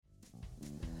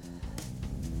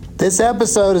This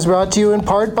episode is brought to you in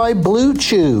part by Blue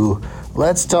Chew.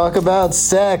 Let's talk about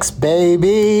sex,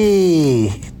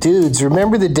 baby. Dudes,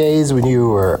 remember the days when you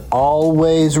were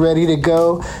always ready to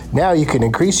go? Now you can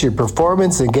increase your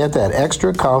performance and get that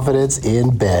extra confidence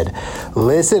in bed.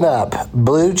 Listen up,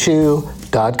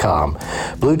 BlueChew.com.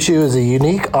 Blue Chew is a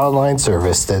unique online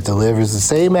service that delivers the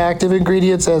same active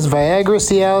ingredients as Viagra,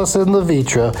 Cialis, and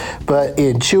Levitra, but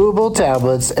in chewable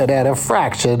tablets and at a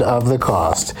fraction of the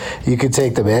cost. You can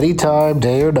take them anytime,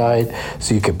 day or night,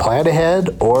 so you can plan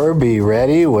ahead or be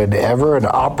ready whenever an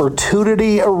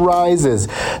opportunity arises.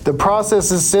 The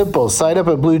process is simple. Sign up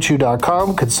at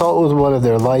BlueChew.com, consult with one of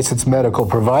their licensed medical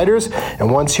providers, and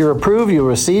once you're approved, you'll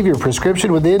receive your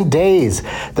prescription within days.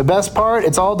 The best part,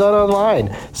 it's all done online,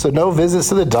 so no visits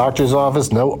to the doctor's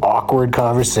office, no awkward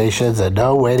conversations, and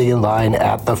no waiting in line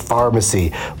at the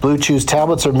pharmacy. Blue Chew's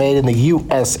tablets are made in the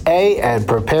USA and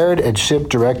prepared and shipped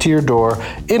direct to your door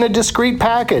in a discreet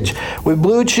package. With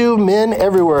Blue Chew, men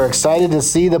everywhere are excited to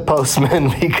see the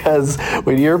postman because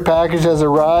when your package has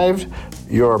arrived,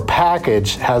 your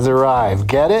package has arrived.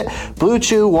 Get it? Blue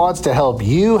Chew wants to help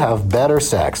you have better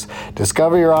sex.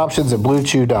 Discover your options at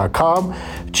BlueChew.com.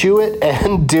 Chew it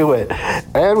and do it.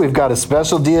 And we've got a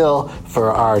special deal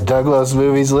for our Douglas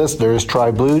Movies listeners.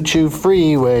 Try Blue Chew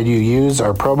free when you use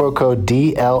our promo code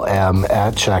DLM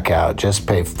at checkout. Just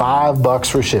pay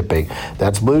 $5 for shipping.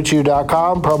 That's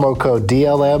BlueChew.com, promo code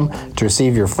DLM to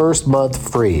receive your first month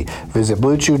free. Visit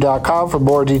BlueChew.com for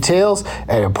more details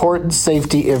and important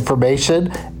safety information.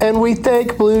 And we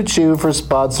thank Blue Chew for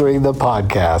sponsoring the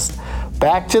podcast.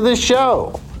 Back to the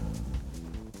show.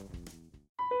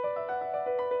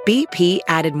 BP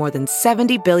added more than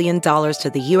 $70 billion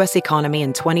to the U.S. economy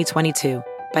in 2022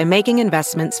 by making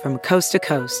investments from coast to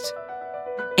coast.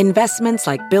 Investments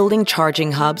like building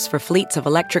charging hubs for fleets of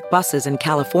electric buses in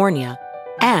California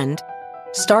and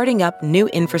starting up new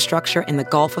infrastructure in the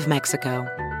Gulf of Mexico.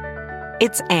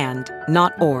 It's and,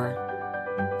 not or.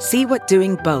 See what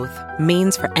doing both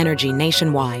means for energy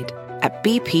nationwide at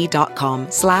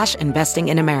bp.com/investing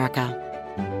in America.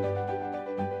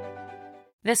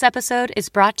 This episode is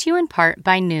brought to you in part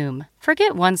by Noom.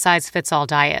 Forget one-size-fits-all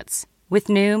diets. With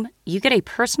Noom, you get a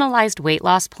personalized weight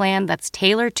loss plan that's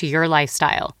tailored to your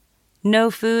lifestyle. No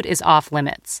food is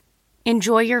off-limits.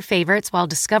 Enjoy your favorites while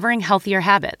discovering healthier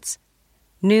habits.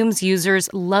 Noom's users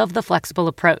love the flexible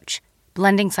approach,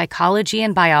 blending psychology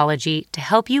and biology to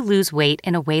help you lose weight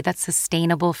in a way that's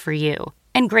sustainable for you.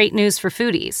 And great news for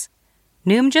foodies.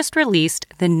 Noom just released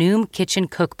the Noom Kitchen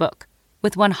Cookbook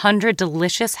with 100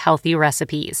 delicious, healthy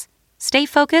recipes. Stay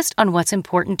focused on what's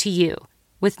important to you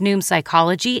with Noom's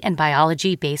psychology and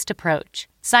biology-based approach.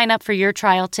 Sign up for your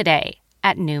trial today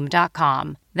at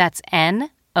Noom.com. That's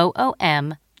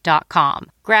NOOM.com.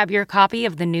 Grab your copy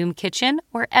of the Noom Kitchen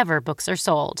wherever books are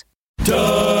sold.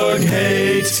 Doug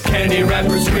hates candy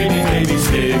wrappers, screaming baby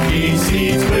sticky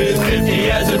seeds with 50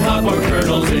 as in popcorn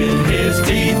kernels in his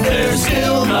teeth. There's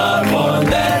still not one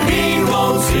that he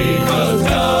won't see, 'cause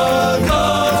Doug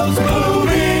loves movies.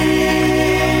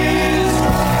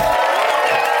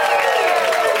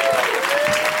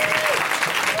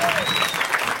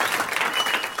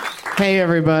 Hey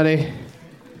everybody.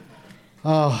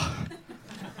 Oh,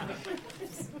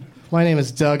 my name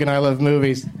is Doug and I love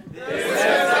movies.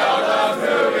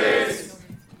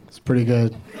 Pretty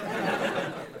good.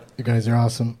 You guys are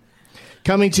awesome.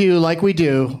 Coming to you like we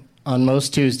do on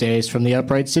most Tuesdays from the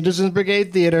Upright Citizens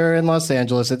Brigade Theater in Los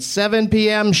Angeles at 7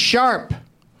 p.m. sharp.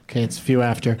 Okay, it's a few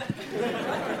after.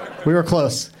 We were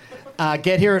close.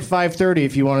 Get here at 5:30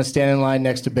 if you want to stand in line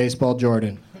next to Baseball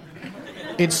Jordan.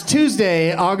 It's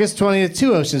Tuesday, August 20th,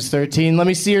 2 Oceans 13. Let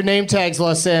me see your name tags,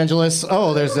 Los Angeles.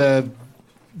 Oh, there's a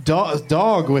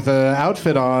dog with an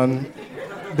outfit on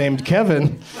named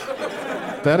Kevin.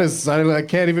 That is, I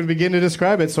can't even begin to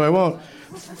describe it, so I won't.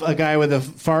 A guy with a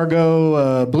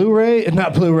Fargo Blu-ray,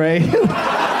 not Blu-ray.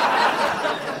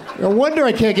 No wonder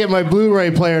I can't get my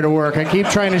Blu-ray player to work. I keep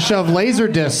trying to shove laser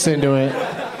discs into it.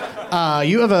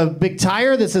 You have a big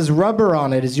tire that says Rubber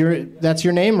on it. That's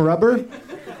your name, Rubber?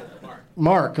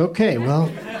 Mark. Okay,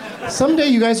 well, someday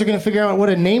you guys are going to figure out what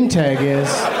a name tag is,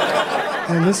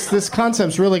 and this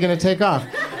concept's really going to take off.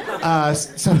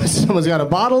 Someone's got a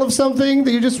bottle of something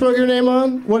that you just wrote your name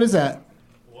on? What is that?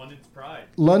 London's Pride.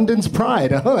 London's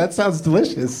Pride. Oh, that sounds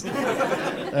delicious.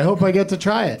 I hope I get to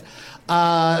try it.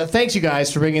 Thanks, you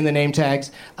guys, for bringing the name tags.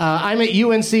 I'm at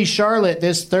UNC Charlotte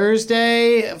this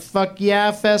Thursday, Fuck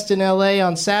Yeah Fest in LA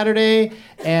on Saturday,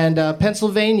 and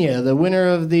Pennsylvania, the winner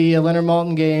of the Leonard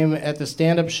Maltin game at the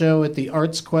stand-up show at the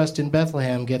Arts Quest in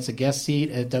Bethlehem, gets a guest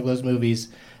seat at Douglas Movies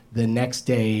the next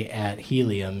day at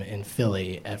Helium in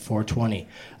Philly at 4:20.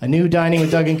 A new Dining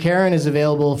with Doug and Karen is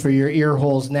available for your ear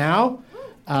holes now.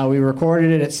 We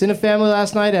recorded it at Cinefamily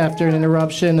last night after an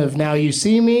interruption of Now You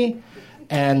See Me,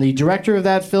 and the director of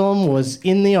that film was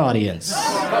in the audience.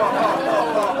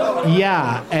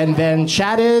 Yeah, and then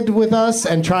chatted with us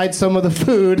and tried some of the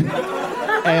food,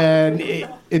 and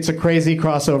it's a crazy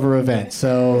crossover event.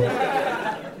 So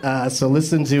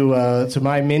listen to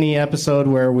my mini episode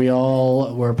where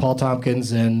where Paul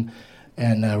Tompkins and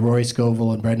Rory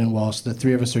Scovel and Brendan Walsh, the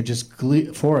three of us are just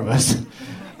four of us.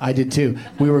 I did too.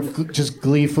 We were just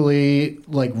gleefully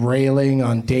like railing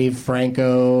on Dave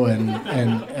Franco and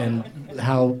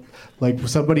how like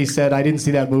somebody said I didn't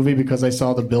see that movie because I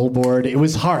saw the billboard. It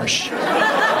was harsh,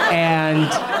 and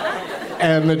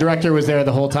the director was there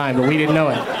the whole time, but we didn't know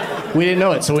it. We didn't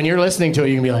know it. So when you're listening to it,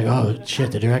 you can be like, oh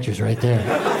shit, the director's right there.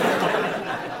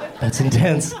 That's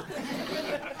intense.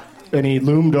 And he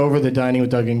loomed over the Dining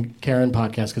with Doug and Karen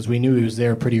podcast because we knew he was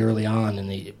there pretty early on,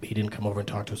 and he didn't come over and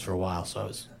talk to us for a while, so I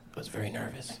was very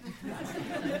nervous.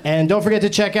 And don't forget to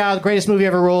check out The Greatest Movie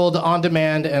Ever Rolled on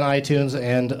demand and iTunes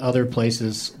and other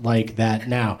places like that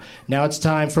now. Now it's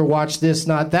time for Watch This,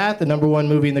 Not That. The number one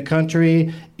movie in the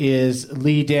country is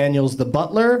Lee Daniels' The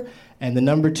Butler, and the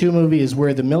number two movie is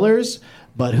We're the Millers.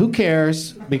 But who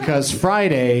cares? Because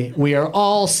Friday, we are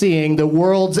all seeing The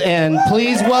World's End.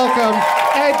 Please welcome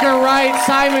Edgar Wright,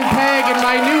 Simon Pegg, and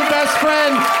my new best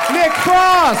friend, Nick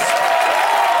Frost.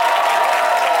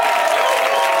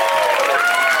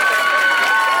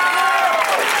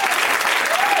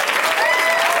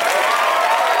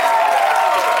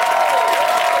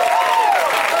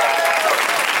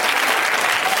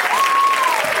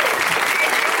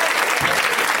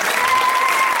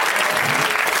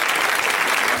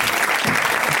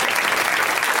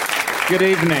 Good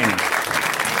evening.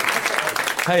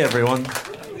 Hey, everyone.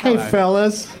 Hey,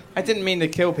 fellas. I didn't mean to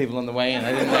kill people on the way in.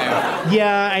 I didn't know.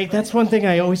 Yeah, that's one thing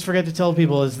I always forget to tell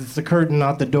people is it's the curtain,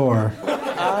 not the door.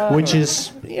 Which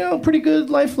is, a pretty good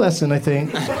life lesson, I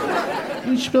think.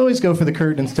 You should always go for the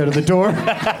curtain instead of the door.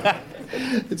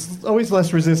 It's always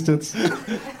less resistance. But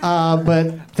thank you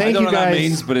guys. I don't know what that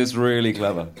means, but it's really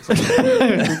clever.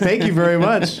 Thank you very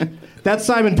much. That's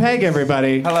Simon Pegg,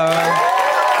 everybody. Hello.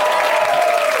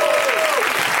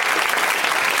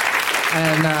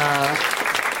 And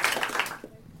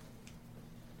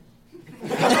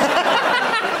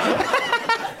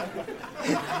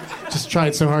just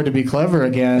tried so hard to be clever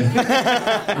again.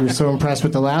 We were so impressed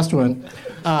with the last one.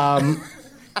 I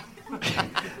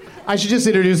should just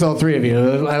introduce all three of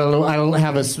you. I don't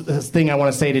have a thing I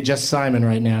want to say to just Simon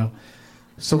right now.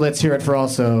 So let's hear it for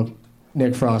also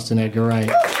Nick Frost and Edgar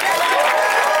Wright.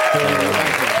 Thank you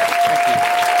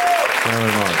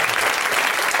very much.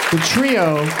 The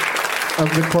trio of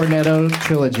the Cornetto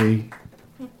trilogy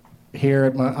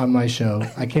here on my show.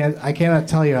 I cannot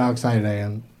tell you how excited I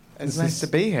am. It's nice to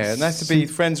be here. Nice to be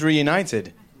friends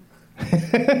reunited.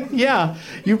 Yeah,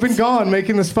 you've been gone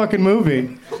making this fucking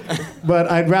movie, but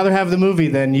I'd rather have the movie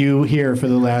than you here for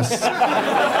the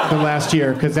last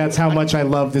year, because that's how much I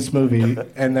love this movie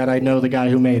and that I know the guy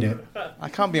who made it. I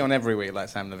can't be on every week like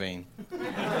Sam Levine.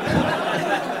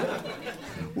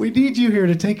 We need you here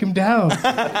to take him down.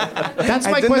 That's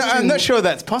my question. I'm not sure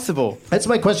that's possible. That's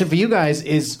my question for you guys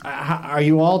is, are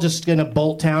you all just going to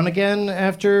bolt town again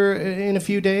in a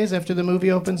few days after the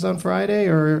movie opens on Friday?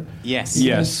 Or Yes.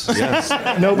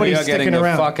 Nobody's we are sticking getting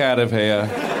around. the fuck out of here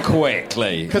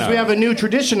quickly. Because we have a new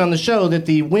tradition on the show that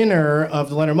the winner of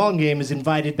the Leonard Maltin game is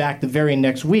invited back the very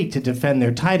next week to defend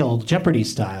their title, Jeopardy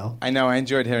style. I know, I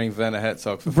enjoyed hearing Werner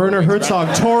Herzog. Werner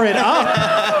Herzog tore it up.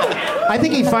 I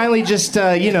think he finally just,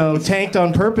 tanked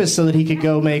on purpose so that he could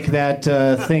go make that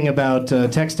thing about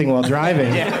texting while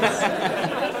driving.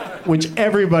 Which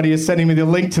everybody is sending me the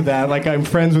link to that, like I'm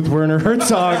friends with Werner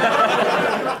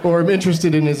Herzog, or I'm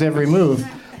interested in his every move.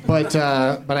 But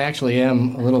I actually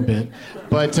am a little bit.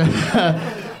 But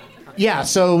yeah,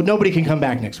 so nobody can come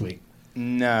back next week.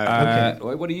 No. Okay.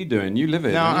 What are you doing? You live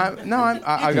here. I've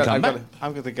got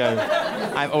to go.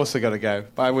 I've also got to go,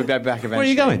 but I will be back eventually. Where are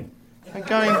you going? I'm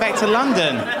going back to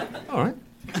London. All right.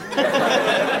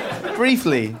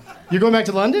 Briefly. You're going back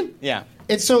to London? Yeah.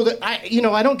 It's so that I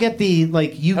don't get the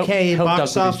UK help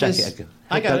box Doug with his office. jacket, Edgar.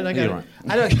 I got it. You're right.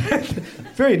 I don't.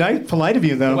 Very nice, polite of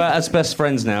you though. Well, as best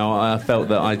friends now, I felt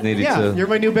that I needed to... Yeah, you're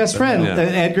my new best friend. Yeah.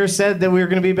 Edgar said that we were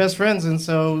going to be best friends, and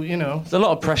so There's a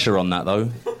lot of pressure on that, though.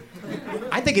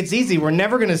 I think it's easy. We're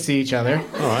never going to see each other.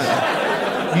 All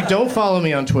right. You don't follow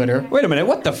me on Twitter. Wait a minute.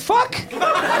 What the fuck?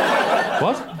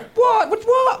 What? What?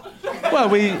 Well,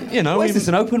 we... What is this,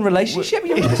 an open relationship?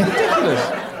 It's ridiculous.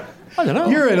 I don't know.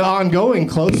 You're an ongoing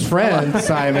close friend,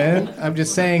 Simon. I'm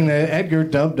just saying that Edgar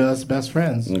dubbed us best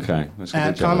friends Okay.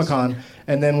 at Comic-Con,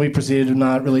 and then we proceeded to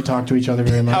not really talk to each other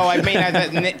very much. Oh, I mean,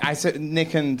 I said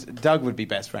Nick and Doug would be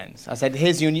best friends. I said,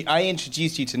 here's your new... I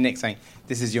introduced you to Nick saying,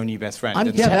 this is your new best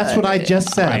friend. Yeah, that's what I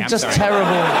just said. Right, I'm just sorry. terrible.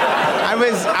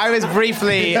 I was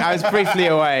briefly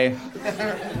away.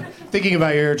 Thinking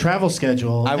about your travel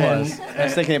schedule. I was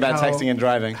thinking about texting and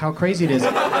driving. How crazy it is.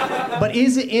 But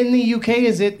is it in the UK?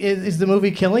 Is the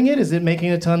movie killing it? Is it making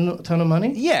a ton of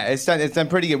money? Yeah, it's done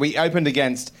pretty good. We opened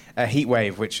against a heat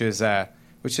wave, which is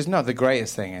not the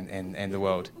greatest thing in the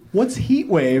world. What's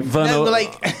Heatwave?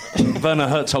 Werner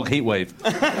Herzog Heatwave.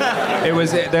 It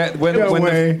was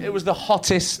It was the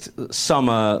hottest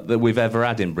summer that we've ever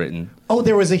had in Britain. Oh,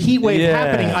 there was a heat wave Yeah.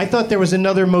 happening. I thought there was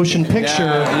another motion picture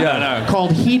no.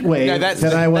 called Heat Wave No, that's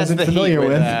that I that's wasn't the heat familiar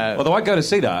with. Although I'd go to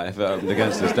see that if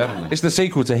against this, definitely. It's the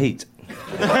sequel to Heat.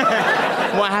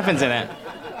 what happens in it?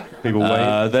 People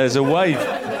wait. There's a wave.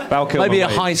 Val Kilmer Maybe a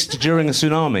wave. heist during a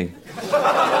tsunami.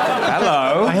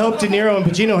 Hello. I hope De Niro and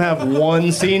Pacino have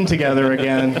one scene together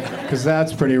again, because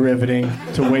that's pretty riveting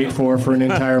to wait for an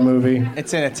entire movie.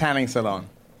 It's in a tanning salon.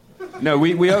 No,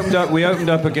 we opened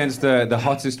up against the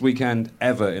hottest weekend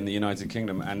ever in the United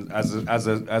Kingdom, and as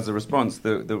a response,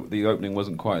 the opening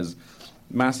wasn't quite as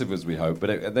massive as we hoped,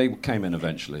 but they came in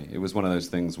eventually. It was one of those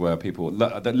things where people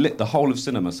the whole of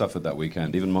cinema suffered that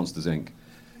weekend, even Monsters Inc.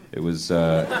 It was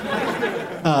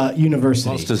University.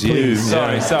 Monsters please.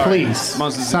 U. sorry. Please.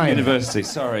 Monsters Sign it. University.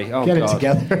 Sorry. Oh Get God. it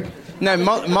together. No,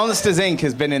 Monsters Inc.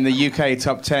 has been in the UK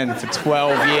top 10 for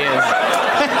 12 years.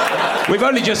 We've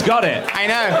only just got it. I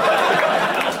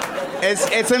know.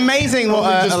 It's amazing what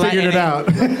We just figured it out.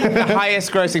 the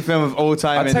highest grossing film of all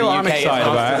time I'll in tell the you what UK I'm is excited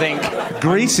Monsters about. Inc.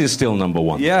 Greece is still number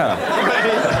one.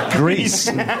 Yeah. Greece.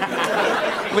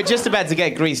 We're just about to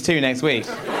get Grease 2 next week.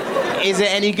 Is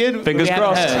it any good? Fingers We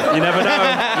haven't crossed. heard. You never know.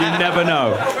 You never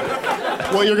know.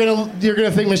 Well, you're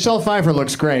gonna think Michelle Pfeiffer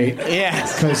looks great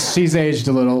Yes. because she's aged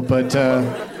a little, but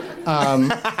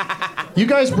you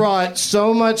guys brought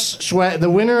so much sweat. The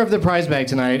winner of the prize bag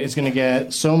tonight is going to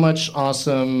get so much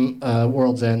awesome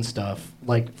World's End stuff.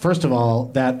 Like, first of all,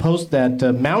 that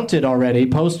mounted already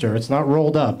poster. It's not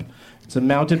rolled up. It's a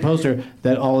mounted poster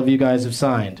that all of you guys have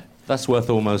signed. That's worth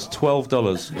almost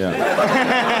 $12.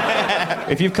 Yeah.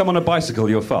 If you've come on a bicycle,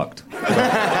 you're fucked.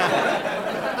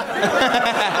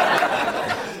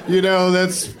 You know,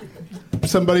 that's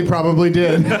somebody probably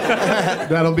did.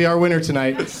 That'll be our winner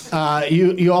tonight.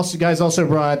 You guys also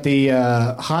brought the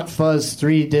Hot Fuzz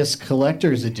 3-disc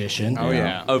collector's edition. Oh,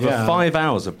 yeah. Over Yeah. 5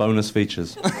 hours of bonus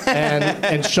features.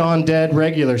 and Shaun Dead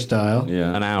regular style.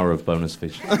 Yeah. An hour of bonus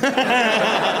features.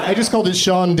 I just called it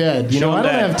Shaun Dead. You know, Shaun I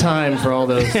don't Dead. have time for all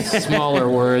those smaller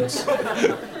words.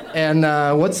 And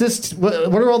what's this?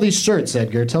 What are all these shirts,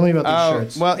 Edgar? Tell me about these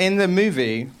shirts. Well, in the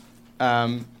movie,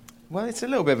 well, it's a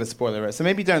little bit of a spoiler, right? So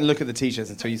maybe don't look at the t-shirts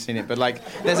until you've seen it. But like,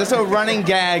 there's a sort of running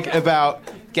gag about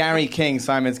Gary King,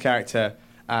 Simon's character,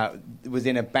 was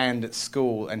in a band at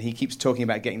school, and he keeps talking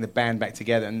about getting the band back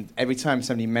together. And every time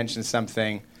somebody mentions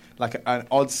something, like an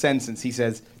odd sentence, he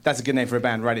says, "That's a good name for a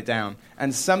band. Write it down."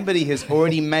 And somebody has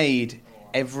already made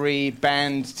every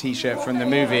band t-shirt from the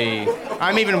movie.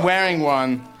 I'm even wearing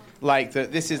one. Like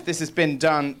that. This has been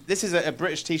done. This is a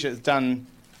British t-shirt that's done.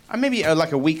 Maybe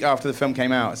like a week after the film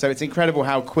came out, so it's incredible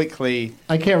how quickly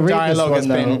I can't read this dialogue one, has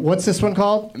though. been. What's this one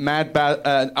called? Old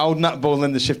Nutball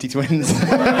and the Shifty Twins.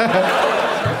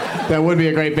 That would be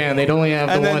a great band. They'd only have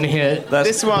And the then one hit.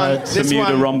 this one,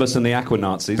 Bermuda Rhombus and the Aqua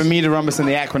Nazis. Bermuda Rhombus and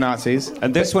the Aqua Nazis.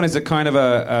 And this one is a kind of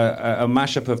a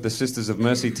mashup of the Sisters of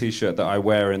Mercy T-shirt that I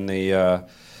wear in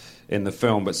the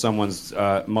film, but someone's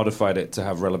modified it to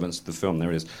have relevance to the film.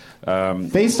 There it is.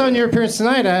 Based on your appearance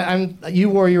tonight, you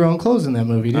wore your own clothes in that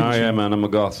movie, didn't Oh you? yeah, man, I'm a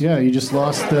goth. Yeah, you just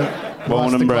lost the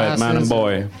Born and bred, man and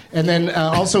boy. And then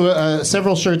also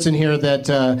several shirts in here that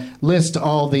list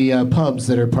all the pubs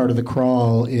that are part of the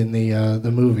crawl in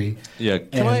the movie. Yeah.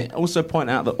 Can I also point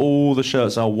out that all the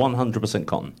shirts are 100%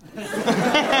 cotton?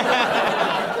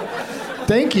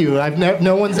 Thank you.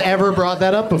 No one's ever brought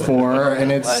that up before,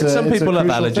 and it's Some it's a people have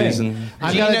crucial allergies thing. and-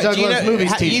 I've Do you got know- a Doug do you Loves know- Movies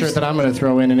ha- T-shirt you've- that I'm going to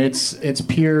throw in, and it's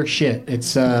pure shit.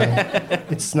 It's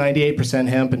 98%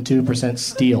 hemp and 2%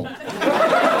 steel.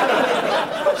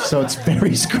 So it's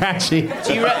very scratchy.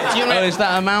 Do you Oh, is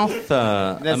that a mouth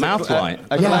light?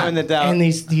 A glow in the dark. And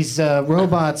these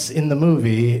robots in the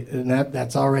movie, and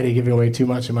that's already giving away too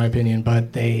much in my opinion.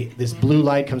 But this blue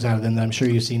light comes out of them that I'm sure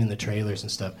you've seen in the trailers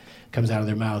and stuff. Comes out of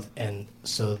their mouth, and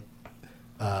so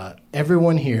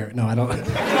everyone here. No, I don't.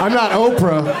 I'm not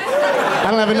Oprah. I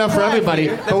don't have enough for everybody,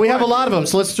 but we have a lot of them.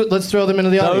 So let's throw them into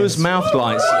the audience. Those mouth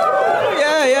lights.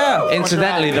 Yeah, yeah.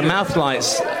 Incidentally, the mouth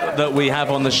lights that we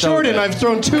have on the show. Jordan, I've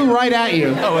thrown 2 right at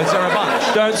you. Oh, is there a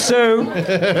bunch? Don't sue.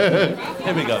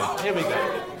 Here we go.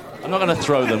 I'm not going to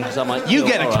throw them because I might. You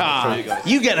get a All right, car.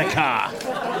 You get a car.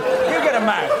 You get a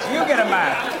mouth. You get a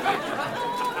mouth.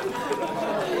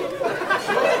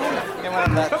 Come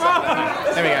on.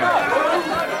 There we go.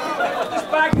 This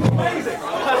bag is amazing.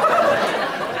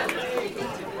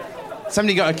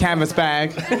 Somebody got a canvas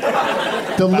bag.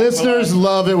 The listeners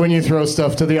love it when you throw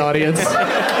stuff to the audience.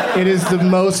 It is the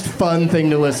most fun thing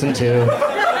to listen to.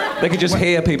 They could just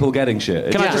hear people getting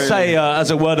shit. Can I just say,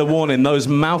 as a word of warning, those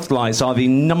mouth lights are the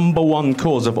 #1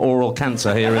 cause of oral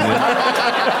cancer here in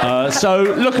the... so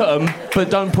look at them, but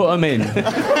don't put them in.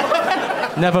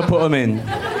 Never put them in.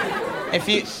 If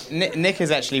you, Nick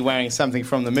is actually wearing something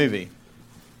from the movie.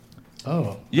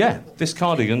 Oh. Yeah, this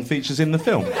cardigan features in the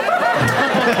film. And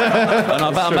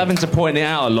I'm having to point it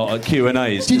out a lot at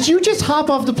Q&As. Did you just hop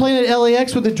off the plane at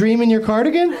LAX with a dream in your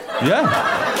cardigan?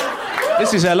 Yeah.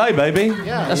 This is LA, baby.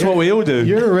 Yeah, that's what we all do.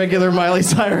 You're a regular Miley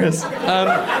Cyrus.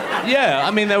 Yeah,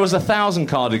 I mean, there was 1,000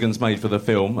 cardigans made for the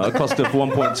film at a cost of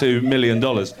 $1.2 million.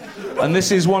 And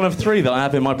this is one of 3 that I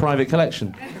have in my private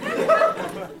collection.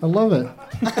 I love it.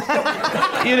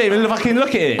 You didn't even fucking look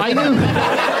at it. I knew.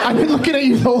 I've been looking at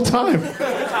you the whole time,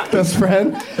 best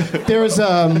friend. There was,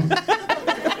 I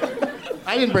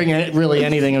didn't bring really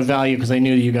anything of value because I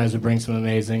knew you guys would bring some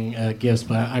amazing gifts,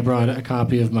 but I brought a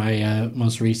copy of my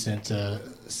most recent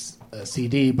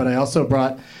CD, but I also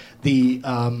brought the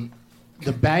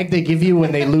bag they give you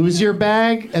when they lose your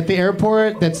bag at the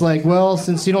airport that's like, well,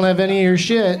 since you don't have any of your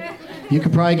shit, you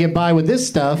could probably get by with this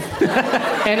stuff.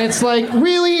 And it's like,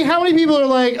 really? How many people are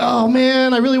like, oh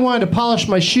man, I really wanted to polish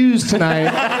my shoes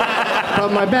tonight,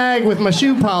 but my bag with my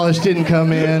shoe polish didn't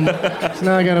come in. So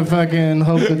now I gotta fucking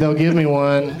hope that they'll give me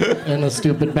one in a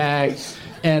stupid bag.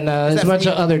 And there's a bunch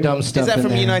of other dumb stuff. Is that in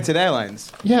from there. United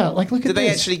Airlines? Yeah, like look at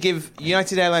this.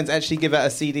 United Airlines actually give out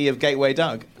a CD of Gateway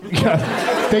Doug?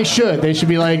 Yeah, they should. They should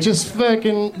be like, just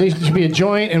fucking, they should be a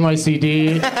joint in my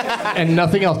CD and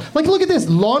nothing else. Like, look at this,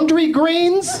 laundry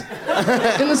grains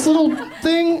in this little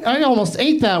thing. I almost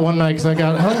ate that one night because I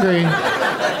got hungry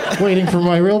waiting for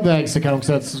my real bags to come because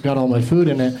that's got all my food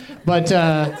in it. But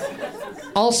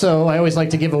also, I always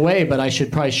like to give away, but I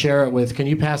should probably share it with. Can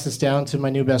you pass this down to my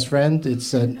new best friend?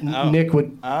 It's Nick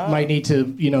might need to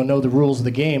know the rules of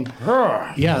the game.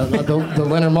 Yeah, the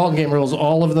Leonard Maltin game rules.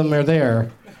 All of them are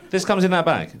there. This comes in that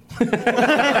bag.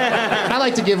 I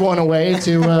like to give one away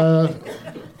to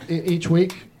each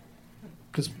week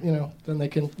because then they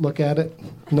can look at it,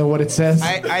 know what it says.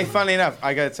 I funnily enough,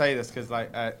 I got to tell you this because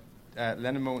Leonard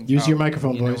Maltin. Use your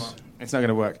microphone, boys. It's not going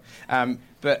to work.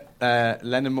 But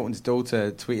Leonard Maltin's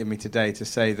daughter tweeted me today to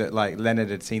say that Leonard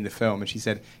had seen the film, and she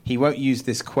said he won't use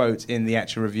this quote in the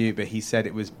actual review, but he said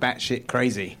it was batshit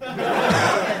crazy.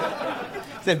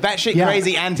 He said batshit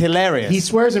crazy and hilarious. He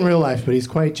swears in real life, but he's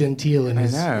quite genteel in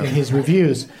his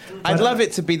reviews. I'd love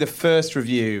it to be the first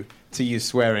review to use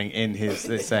swearing in his,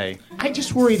 let's say. I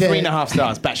just worry that 3.5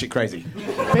 stars, batshit crazy.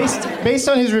 Based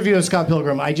on his review of Scott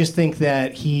Pilgrim, I just think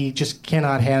that he just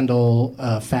cannot handle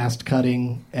fast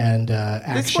cutting and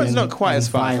action. This one's not quite as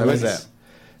fast, though, is it?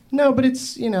 No, but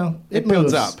it's it moves.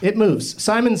 builds up. It moves.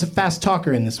 Simon's a fast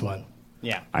talker in this one.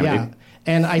 Yeah.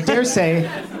 And I dare say,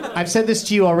 I've said this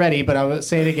to you already, but I'll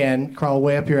say it again, crawl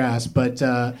way up your ass, but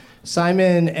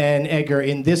Simon and Edgar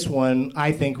in this one,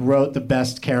 I think, wrote the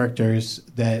best characters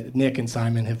that Nick and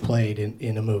Simon have played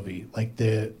in a movie. Like,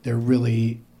 they're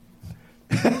really...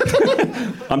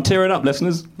 I'm tearing up,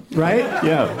 listeners. Right?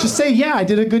 Yeah. Just say, yeah, I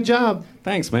did a good job.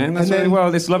 Thanks, man. That's really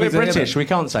well. It's lovely. We're British. We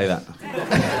can't say that.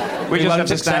 We just have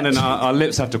to stand and our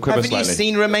lips have to quiver slightly. Haven't you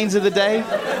seen Remains of the Day?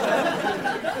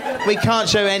 We can't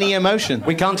show any emotion.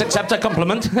 We can't accept a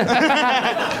compliment.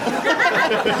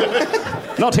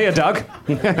 Not here, Doug.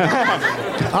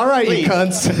 All right, Please. you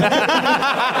cunts.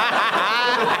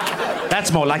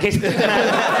 That's more like it.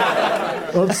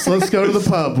 Let's go to the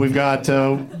pub. We've got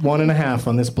 1.5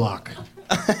 on this block.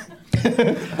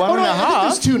 1.5? I think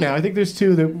there's 2 now. I think there's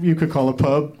 2 that you could call a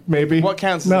pub, maybe. What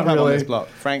counts as Not a pub really. on this block?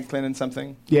 Franklin and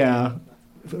something? Yeah.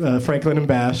 Franklin and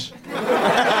Bash.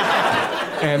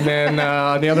 And then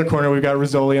on the other corner, we've got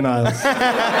Rizzoli and Isles.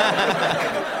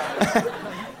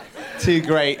 2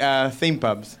 great theme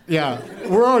pubs. Yeah.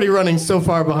 We're already running so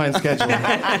far behind schedule.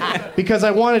 Because I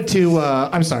wanted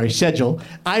to... schedule.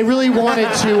 I really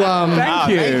wanted to... Thank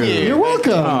you. You're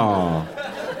welcome. Oh.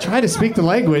 Try to speak the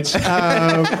language.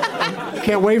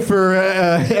 Can't wait for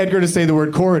Edgar to say the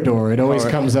word corridor. It always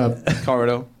comes up.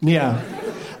 Corridor. Yeah.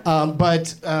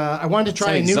 But I wanted to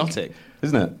try a new... exotic.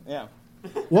 Isn't it? Yeah.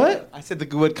 What? I said the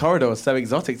word corridor is so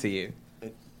exotic to you.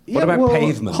 What about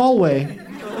pavement? Hallway.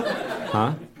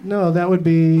 Huh? No, that would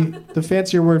be the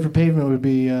fancier word for pavement would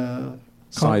be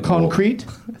Sidewalk. concrete.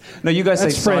 No, you guys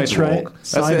That's say French, sidewalk. right? It's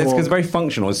Sidewalk. 'cause it's very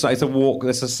functional. It's a walk.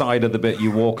 That's a side of the bit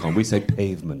you walk on. We say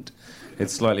pavement.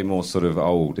 It's slightly more sort of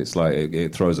old. It's like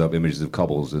it throws up images of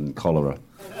cobbles and cholera.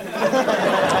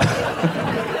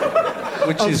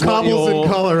 Which Of is what Cobbles your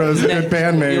and Cholera is a good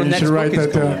band name. your You next should write book is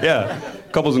that down. called. Yeah,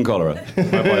 cobbles and cholera. My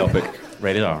biopic.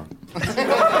 Rated R.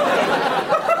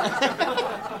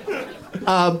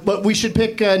 But we should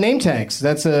pick name tags.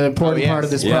 That's an important part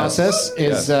of this Yes. process.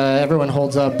 Is everyone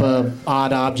holds up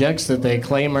odd objects that they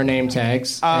claim are name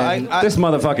tags. and This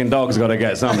motherfucking dog's got to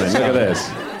get something. Look at this.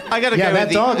 I gotta Yeah, go that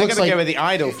with dog I looks gotta like go with the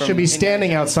idol from should be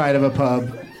standing outside of a pub.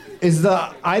 Is the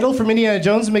idol from Indiana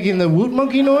Jones making the woot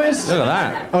monkey noise? Look at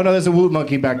that. Oh no, there's a woot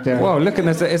monkey back there. Whoa, look at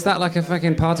this. Is that like a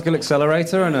fucking particle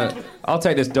accelerator? I'll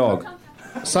take this dog.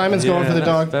 Simon's going for the that's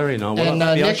dog. very nice. Well, And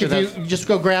maybe I Nick, should if you just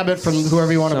go grab it from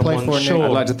whoever you want to play someone for. short. Nick.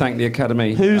 I'd like to thank the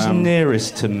Academy. Who's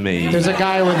nearest to me? There's a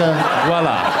guy with a.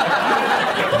 Voila.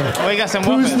 Oh, we got some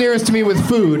Who's Whoppers. nearest to me with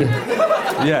food?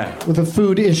 Yeah. With a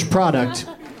food-ish product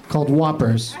called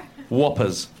Whoppers.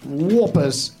 Whoppers.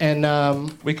 Whoppers. And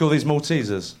We call these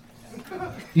Maltesers.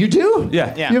 you do?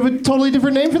 Yeah. Yeah. You have a totally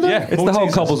different name for them? Yeah. It's the whole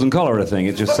Maltesers. cobbles and cholera thing.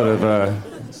 It just sort of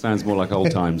sounds more like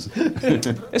old times.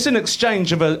 It's an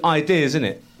exchange of ideas, isn't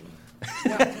it?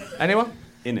 Anyone?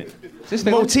 In it. Is this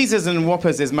thing on? Maltesers and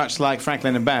Whoppers is much like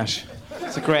Franklin and Bash.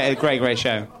 It's a great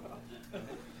show.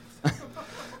 Here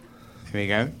we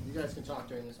go. You guys can talk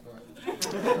during this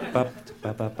part.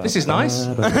 This is nice.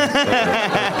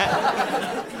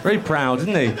 Very proud,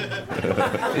 isn't he?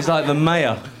 He's like the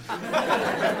mayor.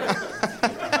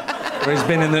 Or he's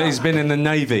been in the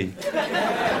Navy.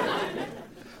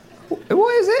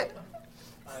 What is it?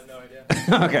 I have no idea.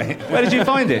 Okay. Where did you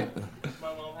find it?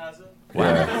 My mom has it.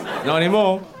 Wow. Not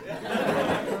anymore.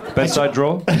 Bedside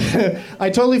drawer? I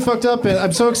totally fucked up. And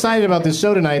I'm so excited about this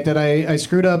show tonight that I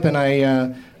screwed up and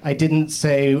I didn't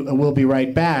say we'll be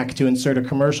right back to insert a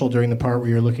commercial during the part where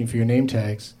you're looking for your name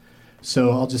tags.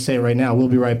 So I'll just say it right now. We'll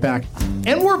be right back.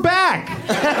 And we're back!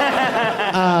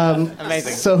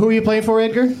 Amazing. So who are you playing for,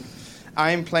 Edgar?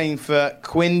 I'm playing for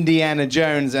Quindiana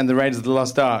Jones and the Raiders of the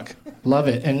Lost Ark. Love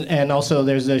it. And also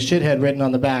there's a shithead written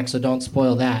on the back, so don't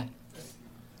spoil that.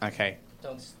 Okay.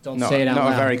 Don't Not, say it out not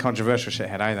loud. a very controversial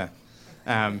shithead either.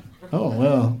 Oh,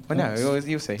 well. Well, no,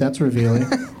 you'll see. That's revealing.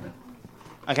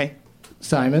 Okay.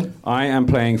 Simon? I am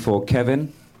playing for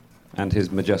Kevin and his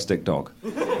majestic dog.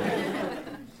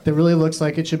 That really looks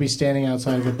like it should be standing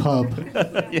outside of a pub.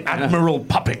 Admiral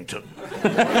Puppington.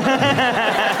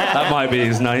 That might be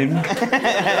his name.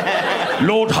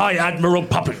 Lord High Admiral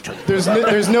Puppington.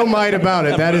 There's no might about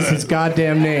it. That is his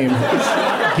goddamn name.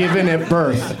 Given at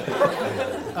birth.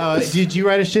 Did you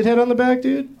write a shithead on the back,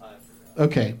 dude?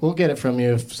 Okay, we'll get it from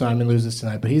you if Simon loses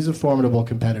tonight. But he's a formidable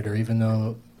competitor, even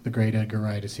though the great Edgar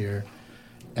Wright is here.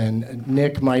 And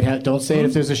Nick might have... Don't say it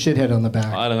if there's a shithead on the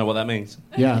back. I don't know what that means.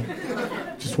 Yeah.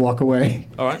 Just walk away.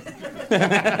 All right.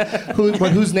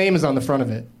 Whose name is on the front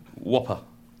of it? Whopper.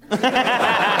 Because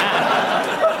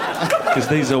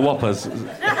these are Whoppers.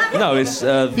 No, it's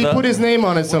He put his name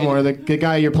on it somewhere, the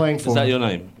guy you're playing for. Is that your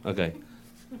name? Okay.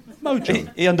 Mojo.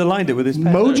 He underlined it with his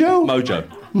pen. Mojo? Mojo.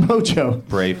 Mojo.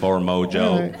 Pray for Mojo.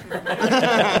 All right.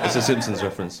 It's a Simpsons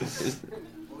reference.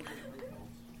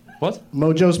 What?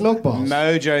 Mojo's Milk Balls.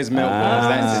 Mojo's Milk Balls,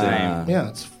 that's his name. Yeah,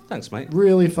 it's Thanks, mate.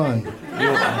 really fun.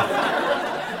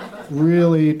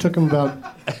 Really took him about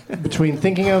between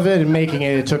thinking of it and making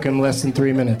it. It took him less than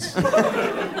 3 minutes.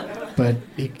 But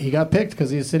he got picked because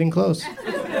he was sitting close.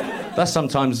 That's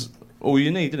sometimes all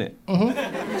you need, isn't it?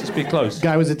 Mm-hmm. Just be close.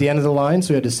 Guy was at the end of the line, so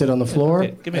he had to sit on the floor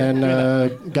Okay, give me and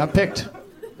that. got picked.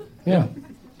 Yeah.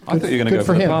 I thought you were going to go Good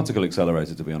for the him. particle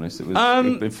accelerator, to be honest. It was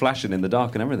it'd been flashing in the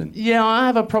dark and everything. Yeah, I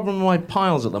have a problem with my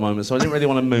piles at the moment, so I didn't really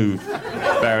want to move.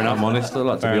 Fair enough. I'm honest. I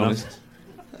like to Fair be enough.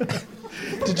 honest.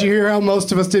 Did you hear how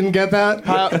most of us didn't get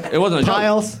that? It wasn't a joke.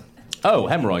 Piles. Oh,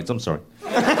 hemorrhoids. I'm sorry.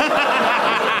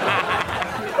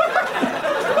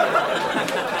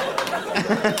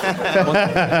 Once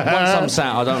I'm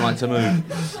sat, I don't like to move.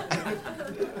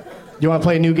 You want to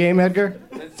play a new game, Edgar?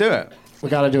 Let's do it. We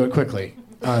got to do it quickly.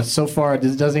 So far, it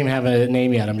doesn't even have a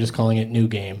name yet. I'm just calling it New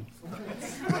Game.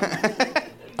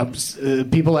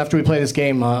 People, after we play this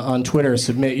game on Twitter,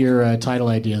 submit your title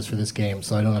ideas for this game,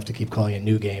 so I don't have to keep calling it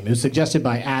New Game. It was suggested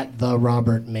by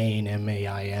 @theRobertMain,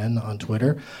 M-A-I-N, on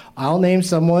Twitter. I'll name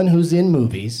someone who's in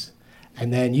movies,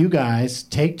 and then you guys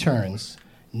take turns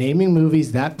naming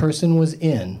movies that person was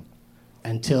in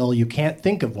until you can't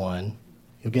think of one.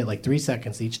 You'll get like 3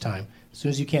 seconds each time. As soon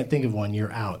as you can't think of one,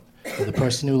 you're out. And the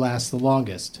person who lasts the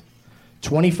longest.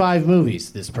 25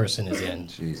 movies this person is in.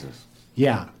 Jesus.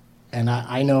 Yeah. and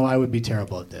I know I would be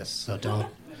terrible at this, so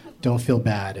don't feel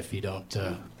bad if you don't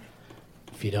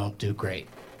do great.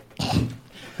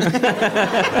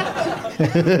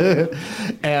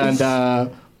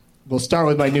 And we'll start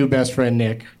with my new best friend,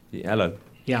 Nick. Yeah, hello.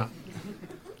 Yeah.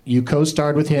 You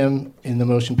co-starred with him in the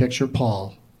motion picture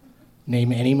Paul.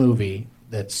 Name any movie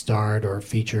that starred or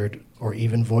featured or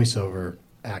even voiceover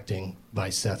acting by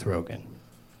Seth Rogen.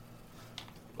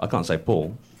 I can't say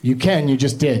Paul, You can, you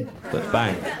just did. but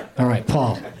bang. All right,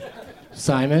 Paul.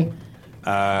 Simon?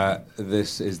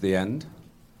 This is the end.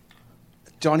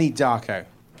 Johnny Darko.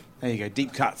 There you go.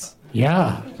 Deep cuts.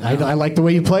 Yeah, I like the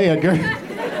way you play, Edgar.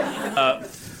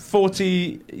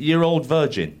 40-year-old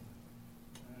virgin.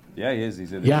 Yeah, he is.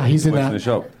 He's in. He's in works that. in the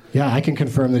shop. Yeah, I can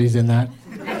confirm that he's in that.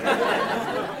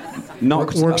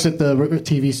 Works at the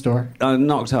TV store.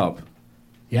 Knocked up.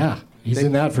 Yeah, he's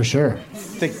in that for sure.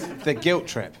 The guilt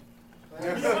trip.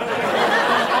 Well,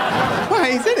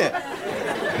 he's in it.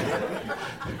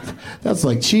 That's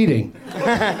like cheating.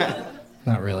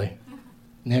 Not really.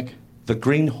 Nick? The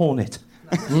Green Hornet.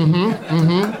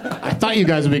 I thought you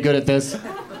guys would be good at this.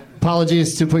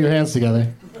 Apologies to put your hands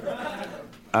together.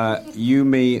 You,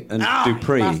 me, and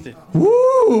Dupree. Bastard.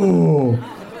 Woo!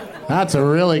 That's a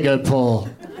really good pull.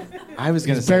 I was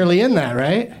going to He's say. barely in that,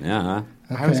 right? Yeah.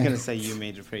 I was Okay. going to say you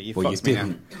made Dupree. You Well, fucked you me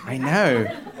didn't. up. I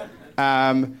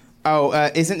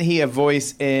know. Isn't he a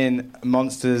voice in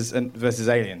Monsters vs.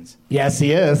 Aliens? Yes,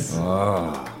 he is.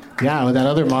 Oh. Yeah, with that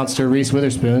other monster, Reese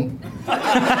Witherspoon.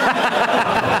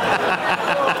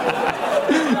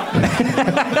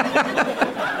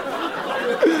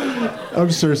 I'm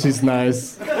sure she's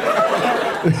nice.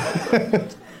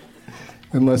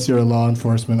 Unless you're a law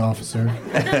enforcement officer.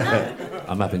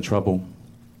 I'm having trouble.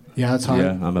 Yeah, it's hard.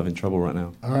 Yeah, I'm having trouble right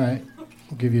now. All right.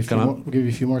 We'll give you a few Can I- more, we'll give you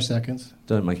a few more seconds.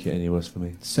 Don't make it any worse for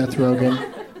me. Seth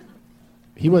Rogen.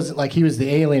 He wasn't like he was the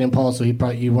alien in Paul, so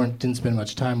didn't spend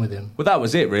much time with him. Well, that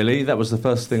was it, really. That was the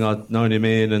first thing I'd known him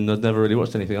in, and I'd never really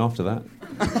watched anything after that.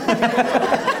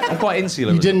 I'm quite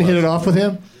insular. You didn't hit it off with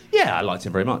him? Yeah, I liked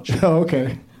him very much, Oh,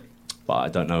 okay. but I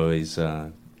don't know his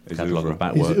catalogue oeuvre. of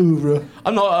back He's work. oeuvre.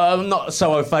 I'm not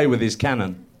so au fait with his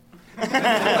canon.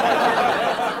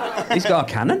 He's got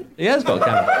a cannon? He has got a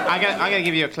canon. I'm gonna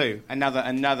give you a clue. Another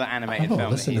animated film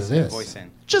that listen to he's this. voicing.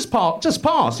 Just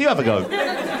pass. You have a go.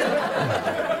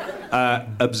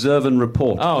 Observe and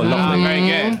report. Oh, lovely. Very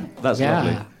good. That's Yeah.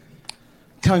 lovely.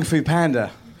 Kung Fu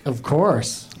Panda. Of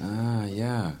course.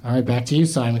 Yeah. All right, back to you,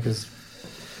 Simon, because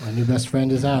my new best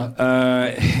friend is out.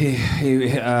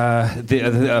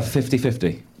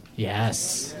 50-50.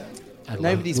 Yes. I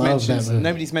Nobody's love that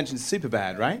movie. mentioned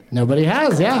Superbad, right? Nobody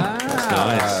has, yeah.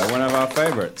 Nice. One of our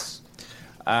favourites.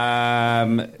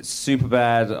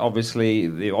 Superbad, obviously,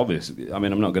 the obvious. I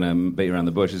mean, I'm not going to beat around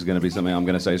the bush. It's going to be something I'm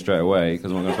going to say straight away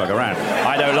because I'm not going to fuck around.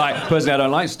 I don't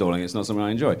like stalling. It's not something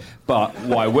I enjoy. But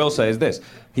what I will say is this: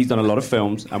 he's done a lot of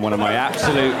films, and one of my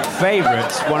absolute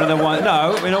favourites.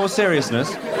 No, in all seriousness.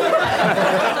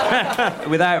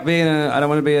 Without being I don't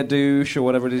want to be a douche or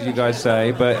whatever it is you guys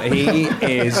say, but he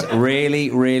is really,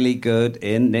 really good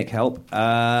in Nick Help.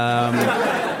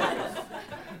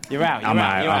 You're out. I'm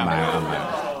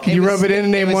out. Can you rub it in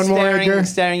and name one more, Edgar?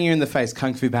 Staring you in the face.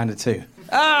 Kung Fu Panda 2.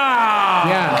 Ah!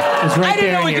 Yeah, it's right I didn't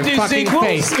there know in we your could do fucking sequels.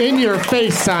 face. In your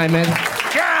face, Simon.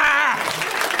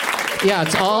 Yeah,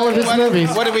 it's all of his movies.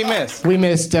 What did we miss? We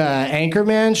missed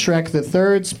Anchorman, Shrek the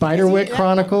Third, Spiderwick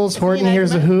Chronicles, Horton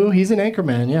Hears a Who. He's in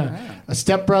Anchorman, yeah.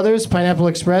 Step Brothers, Pineapple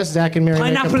Express, Zach and Mary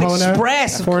Pineapple Capona,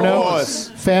 Express, of Porno, course.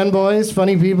 Fanboys,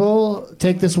 Funny People,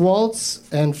 Take This Waltz,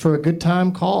 and For a Good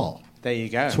Time, Call. There you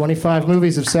go. 25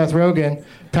 movies of Seth Rogen,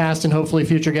 past and hopefully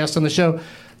future guest on the show.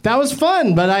 That was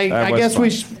fun, but I was guess fun. we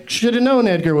should have known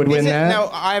Edgar would win that. No,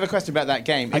 I have a question about that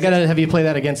game. I gotta have you play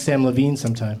that against Sam Levine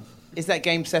sometime. Is that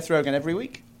game Seth Rogen every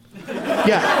week?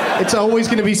 Yeah, it's always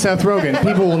going to be Seth Rogen.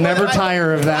 People will never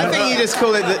tire of that. I think you just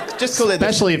call it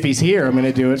Especially if he's here, I'm going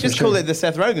to do it. just for call sure. it the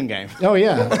Seth Rogen game. Oh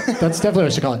yeah, that's definitely what I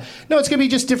should call it. No, it's going to be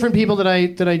just different people that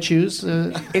I choose.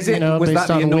 Is it? Was Was that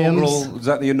the inaugural? whims. Was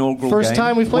that the inaugural First game?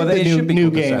 time we've played well, the then it should be new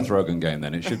called game. The Seth Rogen game.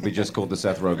 Then it should be just called the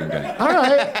Seth Rogen game. All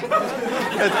right,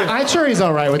 I'm sure he's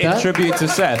all right with In that. tribute to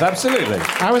Seth, absolutely.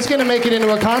 I was going to make it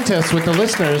into a contest with the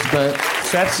listeners, but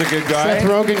Seth's a good guy. Seth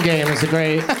Rogen game is a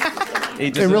great. He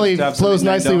It deserves really to have flows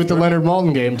something named nicely with the after him. Leonard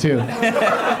Maltin game too.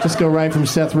 Just go right from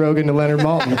Seth Rogen to Leonard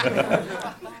Maltin.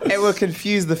 It will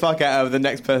confuse the fuck out of the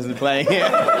next person playing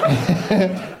it.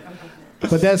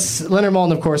 But that's Leonard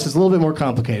Maltin, of course, is a little bit more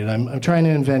complicated. I'm trying to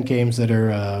invent games that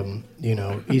are,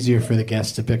 easier for the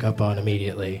guests to pick up on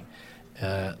immediately.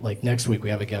 Like next week, we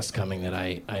have a guest coming that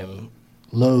I am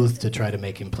loath to try to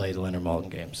make him play the Leonard Maltin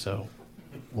game. So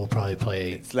we'll probably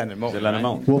play. It's Leonard Maltin. Is it Leonard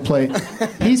right? Maltin? We'll play.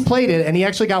 He's played it, and he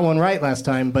actually got one right last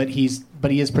time. But he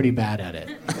is pretty bad at it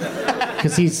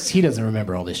because he doesn't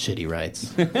remember all this shit he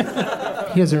writes. He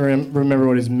doesn't remember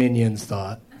what his minions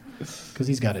thought because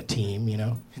he's got a team, you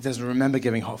know. He doesn't remember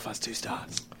giving Hot Fuzz 2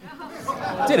 stars.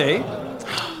 Did he? Out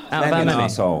of how An many?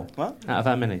 asshole. What? Out of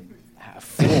how many?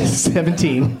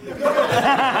 17.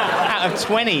 Out of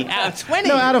 20. Out of 20.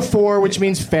 No, out of 4, which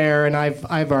means fair, and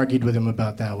I've argued with him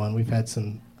about that one. We've had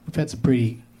some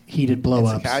pretty heated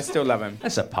blow-ups. Okay, I still love him.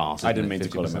 That's a pass. I didn't isn't mean it? to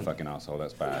call him a 50%. fucking asshole.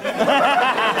 That's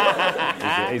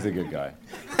bad. he's a good guy.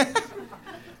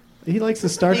 He likes the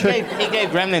Star He Trek. gave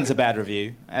Gremlins a bad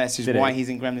review. That's just Did he? why he's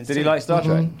in Gremlins. Did he 2. like Star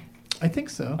Trek? I think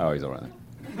so. Oh, he's all right then.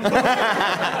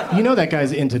 You know that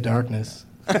guy's into darkness.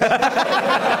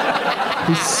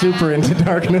 He's super into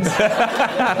darkness.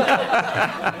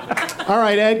 All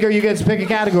right, Edgar, you get to pick a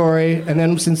category, and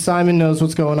then since Simon knows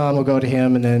what's going on, we'll go to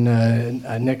him, and then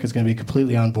Nick is going to be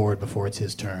completely on board before it's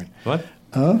his turn. What?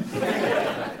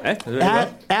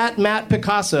 At Matt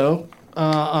Picasso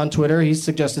on Twitter, he's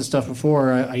suggested stuff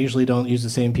before. I usually don't use the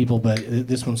same people, but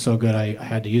this one's so good I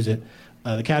had to use it.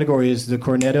 The category is the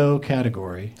Cornetto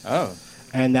category. Oh.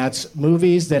 And that's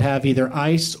movies that have either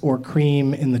ice or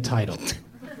cream in the title.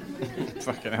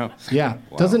 Fucking hell. Yeah,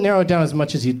 doesn't narrow it down as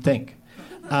much as you'd think.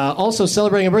 Also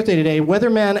celebrating a birthday today,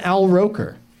 weatherman Al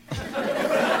Roker.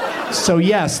 So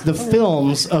yes, the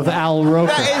films of Al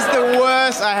Roker. That is the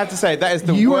worst, I have to say. That is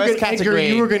the worst category.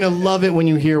 Edgar, you were going to love it when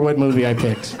you hear what movie I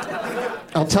picked.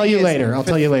 I'll tell you later. I'll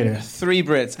tell you later. 3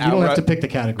 Brits. You don't have to pick the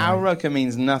category. Al Roker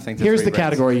means nothing to Here's 3 the Brits.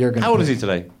 category you're going to How old is he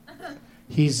today?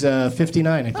 He's 59,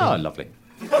 I think. Oh, lovely.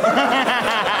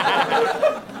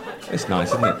 It's nice,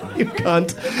 isn't it? You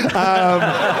cunt.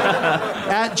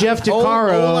 At Jeff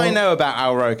DeCaro. All I know about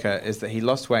Al Roker is that he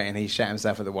lost weight and he shat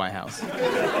himself at the White House.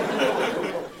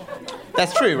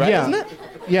 That's true, right? Yeah. Isn't it?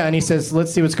 Yeah, and he says,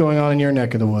 let's see what's going on in your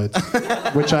neck of the woods.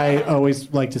 Which I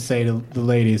always like to say to the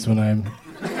ladies when I'm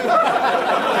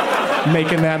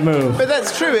making that move. But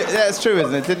that's true. That's true,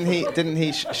 isn't it? Didn't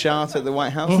he shart at the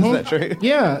White House? Mm-hmm. Is that true?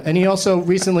 Yeah, and he also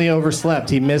recently overslept.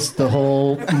 He missed the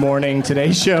whole morning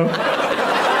Today Show.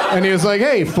 And he was like,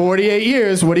 hey, 48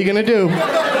 years, what are you going to do?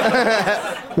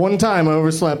 One time I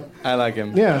overslept. I like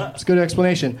him. Yeah, it's a good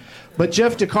explanation. But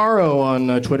Jeff DeCaro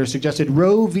on Twitter suggested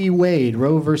Roe v. Wade,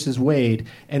 Roe versus Wade,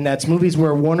 and that's movies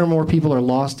where one or more people are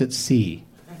lost at sea.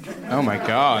 Oh, my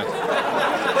God.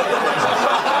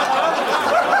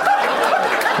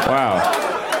 Wow.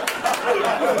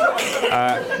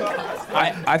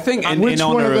 I think Which in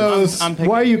one honor of those? I'm picking-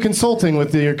 Why are you consulting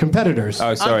with your competitors?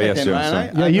 Oh, sorry. I'm Yes, picking, sure. right?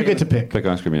 Sorry. yeah, you get to pick. Pick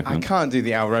ice cream. Yeah. I can't do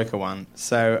the Al Roker one,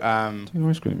 so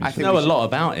Ice cream. I I think know we a should- lot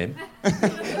about him.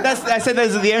 I said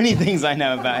those are the only things I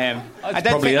know about him. I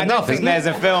don't probably think, enough, I don't think isn't it?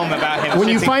 there's a film about him. When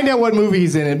you shitting- find out what movie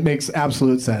he's in, it makes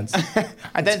absolute sense.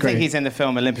 I don't great. think he's in the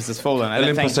film Olympus Has Fallen. I don't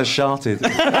Olympus think... has sharted.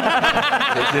 Didn't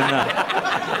that?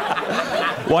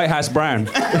 White House Brown.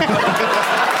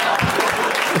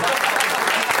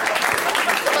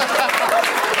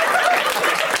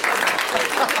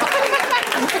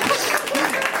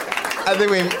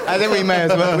 I think we may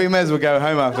as well go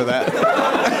home after that.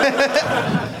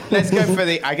 Let's go for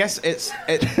the. I guess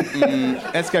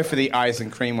let's go for the ice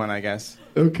and cream one. I guess.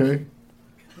 Okay.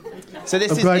 So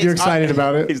this I'm is. glad you're excited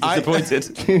about it. He's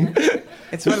disappointed.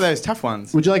 It's one of those tough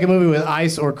ones. Would you like a movie with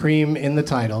ice or cream in the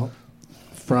title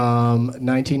from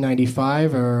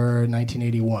 1995 or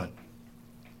 1981?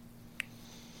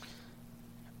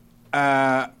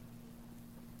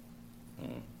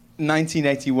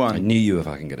 1981. I knew you were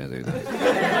fucking going to do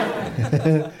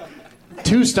that.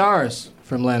 2 stars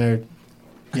from Leonard.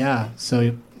 Yeah,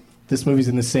 so this movie's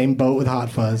in the same boat with Hot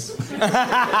Fuzz.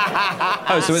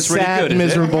 Oh, so it's really Sad, good, is it?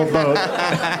 miserable boat.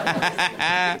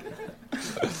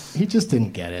 He just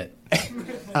didn't get it.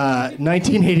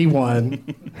 1981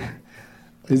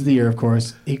 is the year, of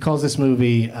course. He calls this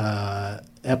movie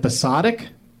episodic,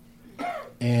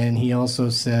 and he also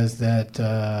says that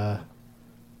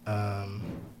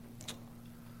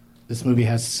this movie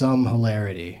has some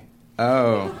hilarity.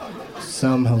 Oh.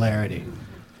 Some hilarity.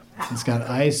 It's got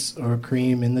ice or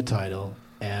cream in the title,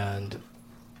 and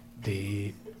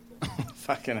the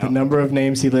Fucking the hell. number of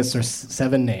names he lists are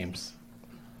 7 names.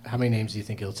 How many names do you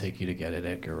think it'll take you to get it,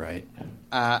 Edgar Wright?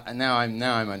 Now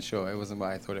I'm unsure. It wasn't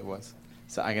what I thought it was.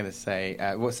 So I'm gonna say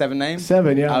what 7 names?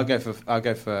 7, yeah. I'll go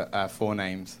for 4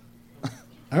 names.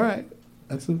 All right.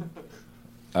 That's a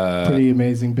pretty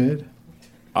amazing bid.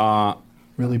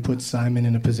 Really puts Simon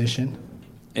in a position.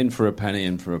 In for a penny,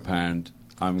 in for a pound.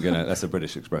 That's a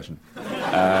British expression.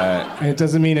 And it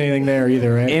doesn't mean anything there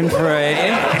either, right? In for a...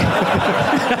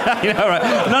 You know,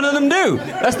 right? None of them do.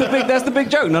 That's the big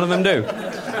joke. None of them do.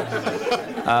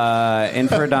 In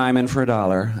for a dime, in for a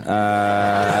dollar.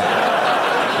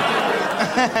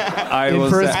 In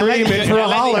for a scream, in for a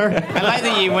holler. I like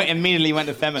that you immediately went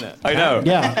effeminate. I know.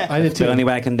 Yeah, I did too. The only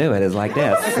way I can do it is like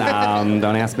this. Don't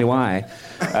ask me why.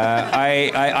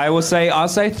 I'll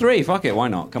say 3. Fuck it, why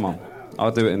not? Come on.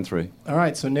 I'll do it in 3. All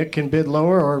right, so Nick can bid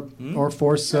lower or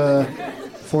force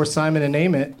Simon to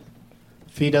name it.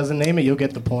 If he doesn't name it, you'll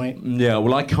get the point. Yeah,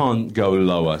 well, I can't go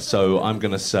lower, so I'm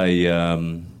going to say... is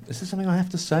there something I have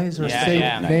to say? Is there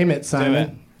a Name it,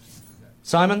 Simon.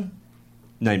 Simon,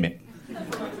 name it.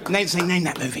 Name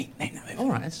that movie. Name that movie. All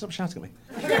right, stop shouting at me.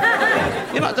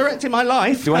 You're not directing my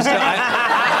life. Do you want to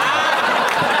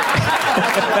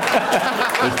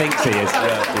He thinks he is.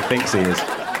 Yeah, he thinks he is.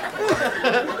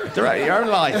 Direct your own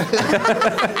life.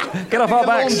 Get off our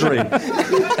back street.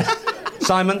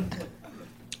 Simon,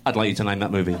 I'd like you to name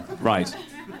that movie. Right.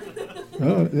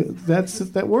 Oh,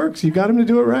 that works. You got him to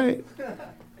do it right.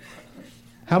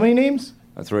 How many names?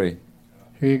 3.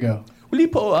 Here you go. Will you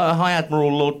put High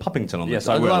Admiral Lord Puppington on this? Yes,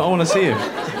 I will. I want to see him.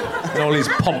 In all his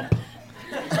pomp.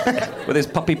 With his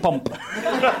puppy pomp.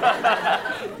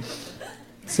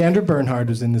 Sandra Bernhard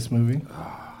was in this movie.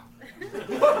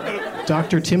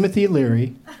 Dr. Timothy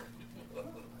Leary.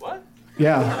 What?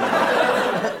 Yeah.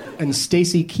 And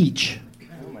Stacy Keach.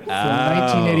 From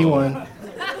 1981.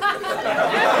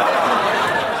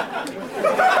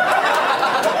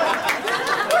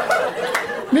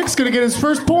 Nick's gonna get his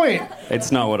first point. It's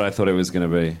not what I thought it was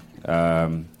going to be.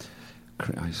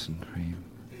 Ice and cream.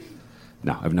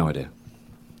 No, I have no idea.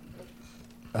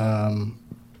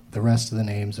 The rest of the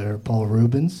names are Paul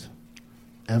Rubens,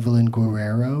 Evelyn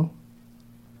Guerrero,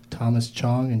 Thomas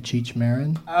Chong, and Cheech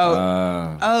Marin.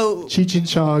 Cheech and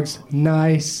Chong's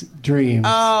Nice Dreams.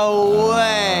 Oh,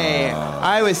 way.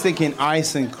 I was thinking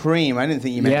ice and cream. I didn't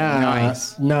think you meant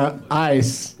nice. No,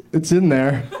 ice. It's in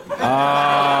there.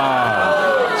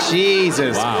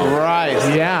 Jesus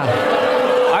Christ. Yeah.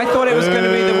 I thought it was going to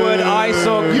be the word ice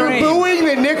or cream. You're booing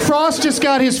that Nick Frost just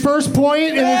got his first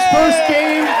point in his first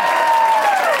game?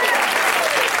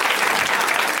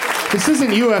 This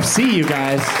isn't UFC, you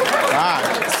guys.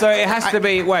 So it has to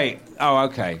be... Wait. Oh,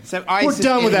 okay. So we're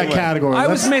done with that category. I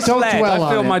was misled. I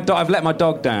feel I've let my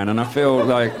dog down, and I feel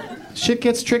like... Shit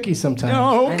gets tricky sometimes.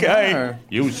 Oh, okay.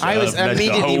 I was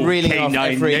immediately reeling off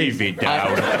every... Navy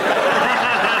down.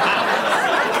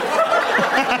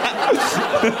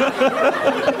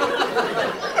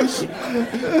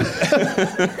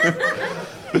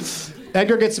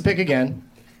 Edgar gets to pick again.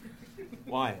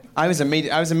 Why? I was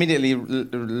immediately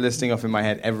listing off in my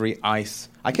head every ice.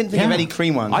 I couldn't think of any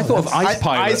cream ones. I thought of ice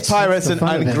pirates. Ice pirates and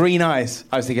green ice.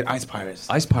 I was thinking ice pirates.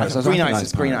 Ice pirates. Green ice.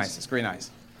 It's green ice. It's green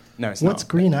ice. No, it's not. What's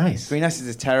green ice? Green Ice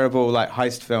is a terrible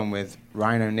heist film with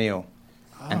Ryan O'Neal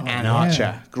and Ann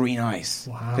Archer. Green Ice,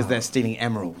 because they're stealing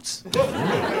emeralds.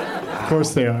 Of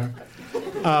course they are.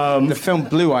 The film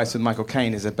Blue Ice with Michael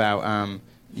Caine is about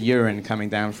urine coming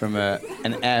down from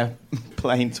an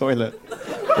airplane toilet.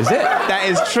 Is it? That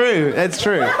is true. That's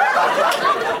true.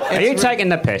 Are you taking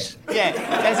the piss?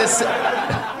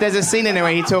 Yeah. There's a scene in there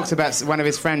where he talks about one of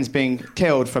his friends being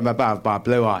killed from above by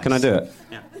blue ice. Can I do it?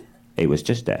 Yeah. He was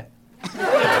just there.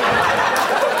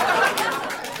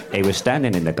 He was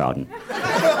standing in the garden.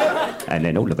 And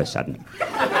then all of a sudden,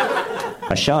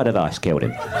 a shard of ice killed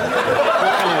him.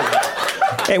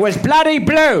 It was bloody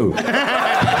blue!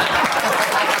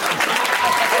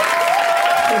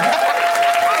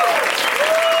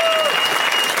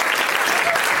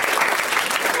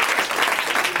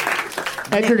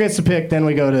 Edgar gets to pick, then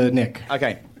we go to Nick.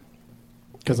 Okay.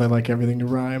 Because I like everything to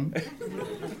rhyme.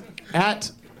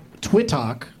 At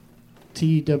Twittalk,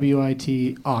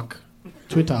 Twit-Talk,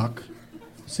 Twittalk,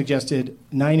 suggested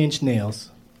 9 Inch Nails.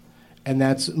 And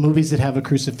that's movies that have a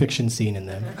crucifixion scene in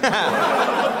them.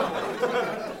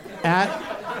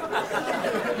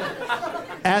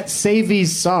 At Savies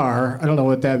Sar, I don't know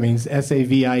what that means,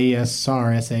 S-A-V-I-E-S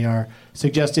Sar, S-A-R,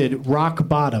 suggested Rock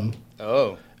Bottom.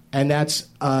 Oh. And that's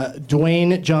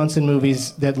Dwayne Johnson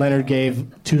movies that Leonard gave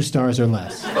 2 stars or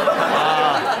less.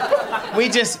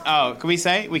 Can we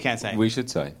say? We can't say. We should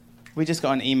say. We just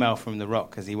got an email from The Rock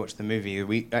because he watched the movie.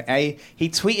 He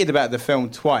tweeted about the film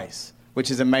twice, which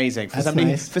is amazing. For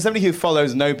somebody who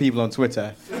follows no people on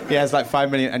Twitter, he has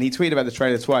 5 million, and he tweeted about the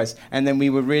trailer twice. And then we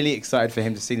were really excited for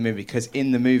him to see the movie because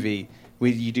in the movie,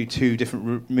 you do 2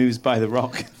 different moves by The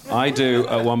Rock. I do,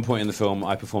 at one point in the film,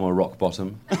 I perform a rock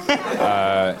bottom.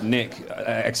 Nick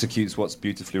executes what's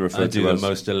beautifully referred to as... the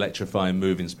most electrifying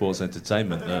move in sports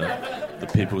entertainment, the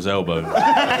people's elbow.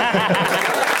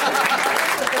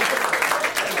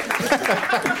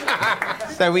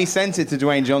 So we sent it to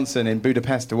Dwayne Johnson in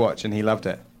Budapest to watch, and he loved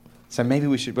it. So maybe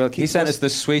we should. Well, He sent us the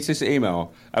sweetest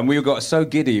email, and we got so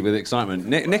giddy with excitement.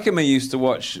 Nick and me used to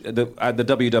watch at the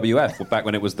WWF back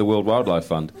when it was the World Wildlife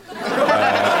Fund.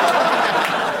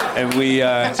 And we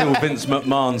Until Vince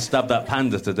McMahon stabbed that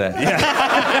panda to death. Yeah.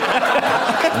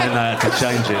 And then they had to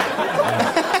change it.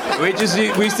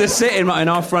 we used to sit in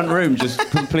our front room just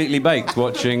completely baked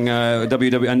watching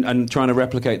WW and trying to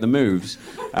replicate the moves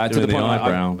to Doing the point the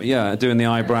eyebrow. doing the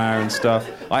eyebrow and stuff.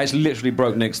 I actually literally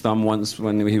broke Nick's thumb once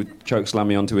when he would choke slam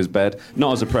me onto his bed,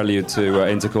 not as a prelude to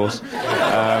intercourse.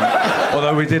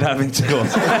 Although we did have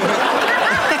intercourse.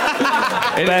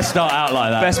 It best start out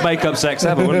like that. Best makeup sex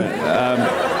ever, wouldn't it?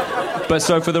 But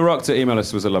so for The Rock to email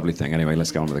us was a lovely thing. Anyway,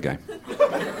 let's go on with the game.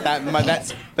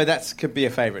 That could be a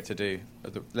favourite to do.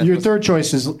 Your third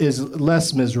choice is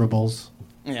Les Miserables.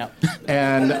 Yeah.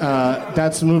 And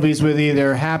that's movies with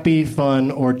either happy,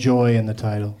 fun, or joy in the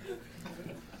title.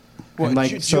 What,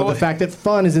 And so the fact that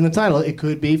fun is in the title, it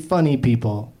could be funny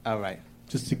people. Oh, right.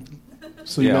 Just to,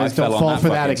 so you I guys don't fell fall on that for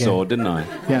that fucking again. sword, didn't I?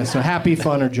 Yeah, so happy,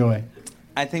 fun, or joy.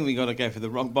 I think we got to go for the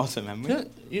rock bottom, haven't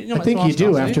we? You're I think you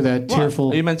do after that What?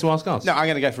 tearful. Are you meant to ask us? No, I'm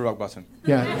going to go for rock bottom.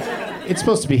 Yeah, it's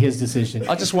supposed to be his decision.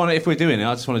 I just want to, if we're doing it,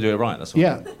 I just want to do it right. That's all.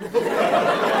 Yeah.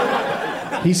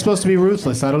 He's supposed to be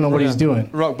ruthless. I don't know what he's doing.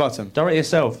 Rock bottom. Direct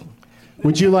yourself.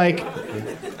 Would you like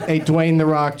a Dwayne "The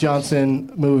Rock"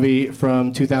 Johnson movie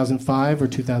from 2005 or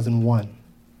 2001?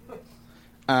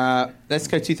 Let's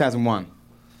go 2001.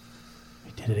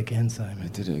 We did it again, Simon. I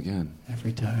did it again.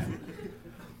 Every time.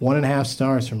 1.5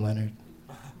 stars from Leonard.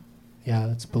 Yeah,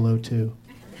 that's below 2.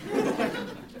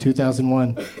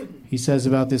 2001. He says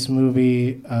about this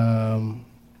movie that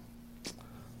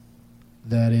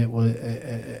it was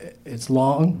it's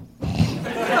long.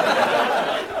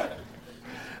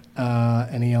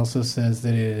 And he also says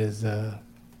that it is. I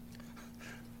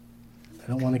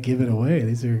don't want to give it away.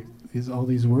 All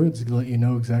these words let you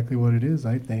know exactly what it is.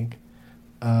 I think.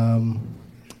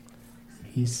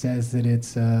 He says that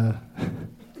it's.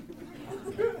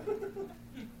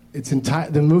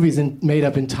 The movie's made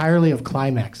up entirely of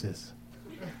climaxes.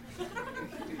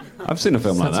 I've seen a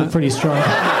film like That's that. a pretty strong.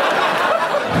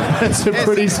 That's a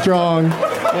pretty strong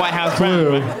White House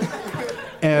clue.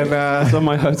 And It's on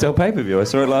my hotel pay-per-view. I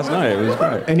saw it last night. It was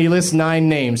great. and he lists 9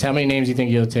 names. How many names do you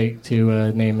think you'll take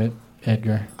to name it,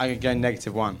 Edgar? I could go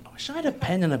 -1. I wish I had a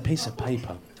pen and a piece of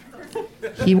paper.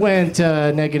 He went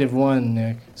 -1,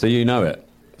 Nick. So you know it.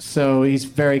 So he's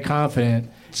very confident.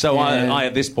 So And- I,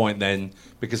 at this point then,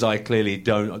 because I clearly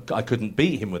I couldn't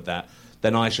beat him with that,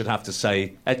 then I should have to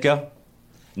say, Edgar,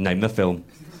 name the film.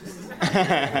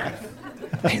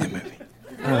 Name the movie.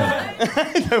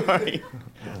 Don't worry.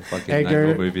 I'll fucking Edgar-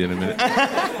 name the movie in a minute.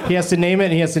 He has to name it,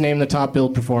 and he has to name the top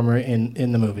billed performer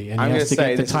in the movie. And I'm he has to gonna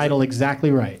say get the this is- title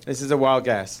exactly right. This is a wild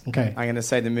guess. Okay. I'm going to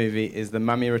say the movie is The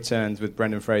Mummy Returns with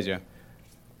Brendan Fraser.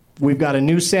 We've got a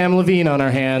new Sam Levine on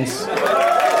our hands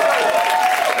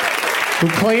who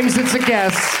claims it's a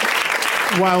guess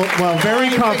while very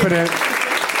confident.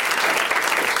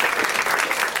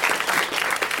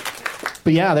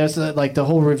 But yeah, there's like the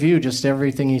whole review, just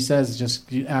everything he says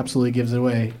just absolutely gives it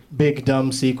away. Big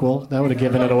dumb sequel. That would have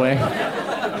given it away.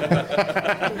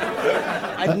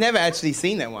 I've never actually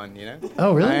seen that one, you know?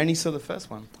 Oh, really? I only saw the first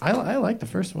one. I like the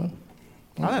first one.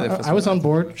 I like the first I was one. on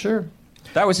board, sure.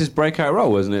 That was his breakout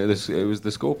role, wasn't it? It was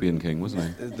the Scorpion King, wasn't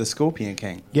it? The Scorpion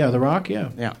King. Yeah, The Rock, yeah.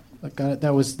 Yeah. I got it.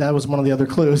 That was one of the other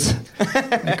clues.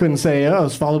 I couldn't say, it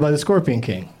was followed by the Scorpion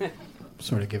King.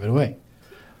 Sort of give it away.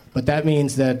 But that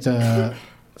means that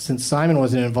since Simon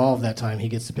wasn't involved that time, he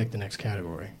gets to pick the next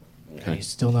category. Okay. And he's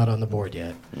still not on the board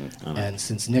yet. And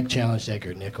since Nick challenged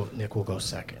Edgar, Nick will go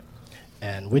second.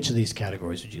 And which of these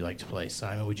categories would you like to play,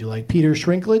 Simon? Would you like Peter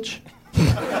Shrinklage?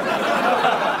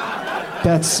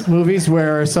 That's movies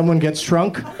where someone gets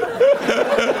shrunk.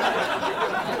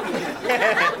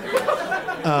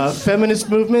 Feminist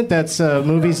movement, that's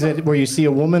movies where you see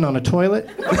a woman on a toilet.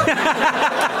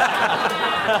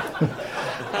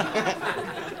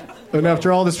 And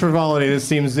after all this frivolity, this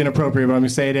seems inappropriate, but I'm going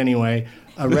to say it anyway.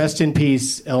 Rest in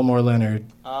peace, Elmore Leonard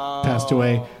passed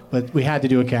away. But we had to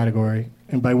do a category.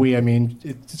 And by we, I mean,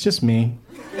 it's just me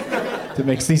that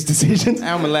makes these decisions.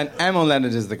 Elmore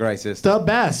Leonard is the greatest. The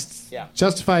best. Yeah.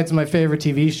 Justified's my favorite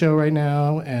TV show right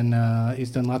now, and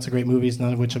he's done lots of great movies,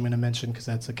 none of which I'm going to mention because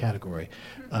that's a category.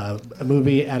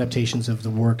 Movie adaptations of the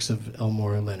works of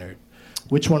Elmore Leonard.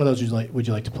 Which one of those would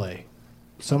you like to play?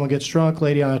 Someone Gets Drunk,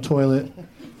 Lady on a Toilet,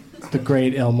 the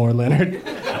great Elmore Leonard.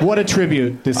 What a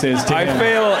tribute this is to him.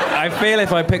 I feel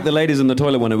if I picked the ladies in the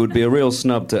toilet one, it would be a real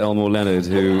snub to Elmore Leonard,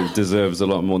 who deserves a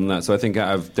lot more than that. So I think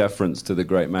out of deference to the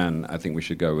great man, I think we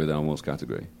should go with Elmore's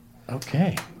category.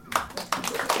 Okay.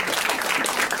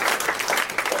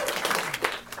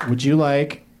 Would you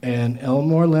like an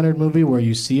Elmore Leonard movie where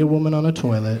you see a woman on a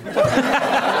toilet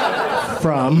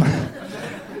from,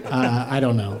 I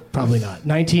don't know, probably not,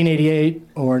 1988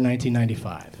 or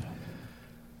 1995?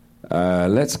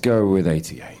 Let's go with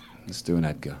 88. Let's do an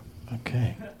Edgar.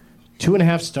 Okay.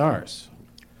 2.5 stars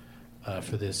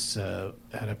for this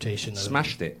adaptation of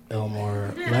Smashed it.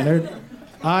 Elmore Leonard.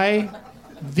 I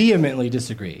vehemently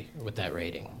disagree with that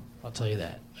rating. I'll tell you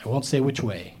that. I won't say which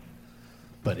way,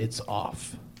 but it's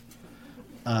off.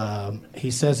 He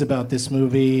says about this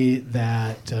movie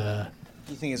that... Do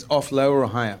you think it's off lower or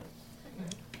higher?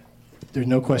 There's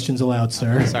no questions allowed,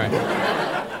 sir. Sorry.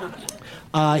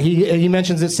 He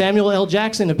mentions that Samuel L.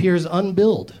 Jackson appears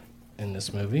unbilled in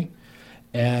this movie.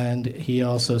 And he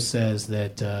also says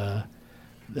that the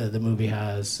movie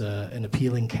has an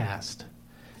appealing cast.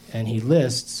 And he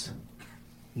lists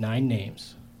 9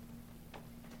 names.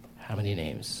 How many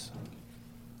names?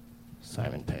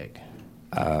 Simon Pegg.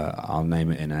 I'll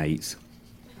name it in 8.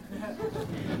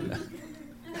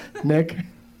 Nick?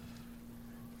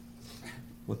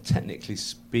 Well, technically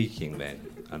speaking, then,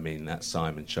 I mean, that's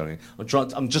Simon showing.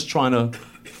 I'm just trying to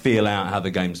feel out how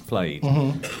the game's played.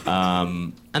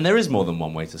 And there is more than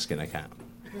one way to skin a cat.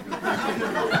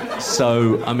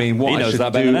 So, I mean, what he I knows should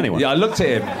that better do... than anyone. Yeah, I looked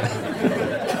at him.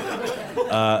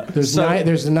 There's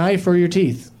a knife for your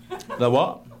teeth. The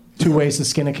what? 2 ways to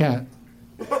skin a cat.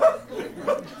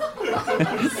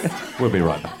 We'll be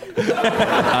right back.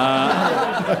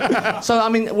 So, I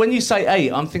mean, when you say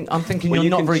 8, I'm thinking you're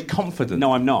not very confident.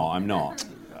 No, I'm not.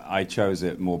 I chose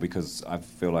it more because I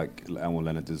feel like Elmore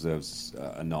Leonard deserves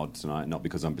a nod tonight, not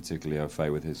because I'm particularly au fait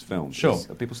with his films. Sure.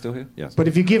 Are people still here? Yes. But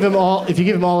if you give him all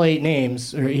 8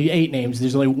 names, or 8 names,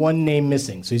 there's only 1 name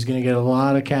missing, so he's going to get a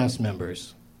lot of cast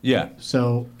members. Yeah.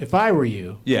 So if I were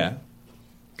you, Yeah.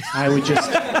 I would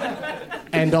just,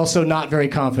 and also not very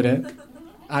confident,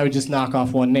 I would just knock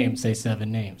off 1 name, say 7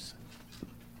 names.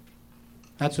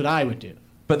 That's what I would do.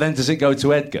 But then does it go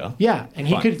to Edgar? Yeah, and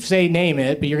he Fine. could say name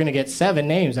it, but you're going to get 7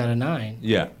 names out of 9.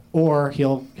 Yeah. Or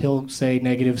he'll say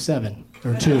 -7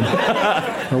 or 2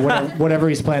 or whatever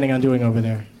he's planning on doing over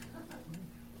there.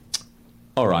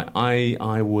 All right,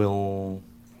 I will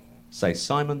say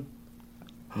Simon.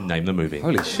 Name the movie.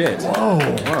 Holy shit. Whoa.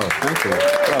 Whoa, thank you.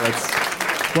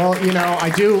 Well, you know, I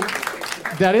do.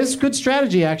 That is good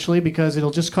strategy, actually, because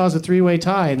it'll just cause a 3-way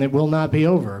tie, and it will not be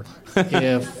over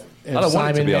if don't want it to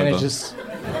Simon be over. manages.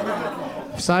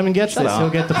 If Simon gets this, he'll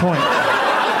get the point.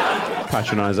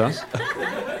 Patronize us.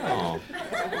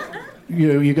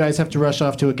 You guys have to rush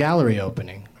off to a gallery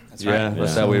opening, That's Yeah, right.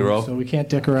 that's how we roll. so we can't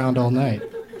dick around all night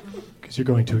because you're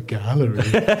going to a gallery.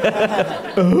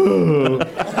 Oh.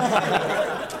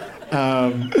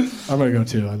 I'm gonna go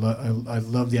too. I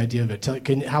love the idea of it.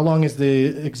 How long is the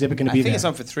exhibit going to be I think there? it's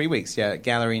on for 3 weeks, yeah.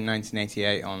 Gallery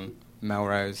 1988 on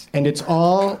Melrose. And it's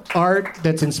all art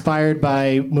that's inspired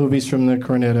by movies from the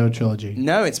Cornetto trilogy.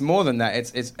 No, it's more than that.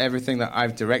 It's everything that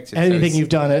I've directed. Anything So you've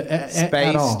done spaced,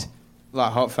 at all.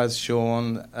 like Hot Fuzz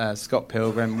Shaun, Scott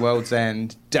Pilgrim, World's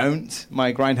End, Don't,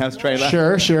 my Grindhouse trailer.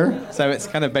 Sure. So it's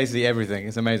kind of basically everything.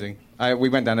 It's amazing. We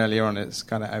went down earlier on. It's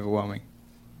kind of overwhelming.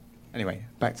 Anyway,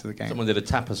 back to the game. Someone did a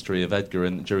tapestry of Edgar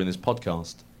during this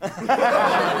podcast.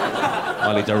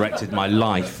 While he directed my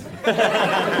life.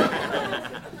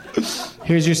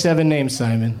 Here's your 7 names,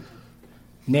 Simon.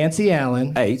 Nancy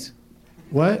Allen. 8?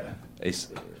 What? I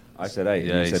said 8.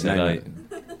 Yeah, you he said said name 8. it.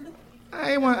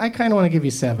 I kind of want to give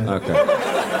you 7. Okay.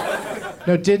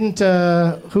 No, didn't.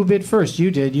 Who bid first?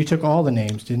 You did. You took all the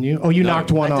names, didn't you? Oh, you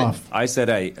knocked one I didn't. off. I said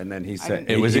 8, and then he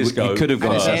said... It was his go. He could have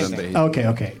gone I didn't 7, say but he...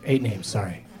 Okay. 8 names.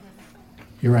 Sorry.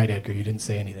 You're right, Edgar. You didn't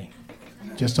say anything.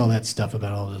 Just all that stuff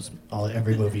about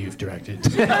every movie you've directed.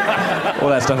 All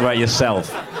that stuff about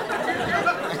yourself.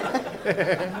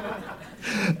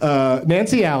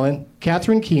 Nancy Allen,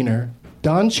 Catherine Keener,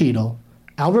 Don Cheadle,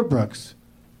 Albert Brooks,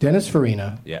 Dennis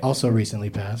Farina, Yeah. also recently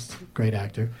passed, great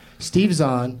actor, Steve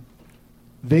Zahn,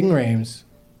 Ving Rhames,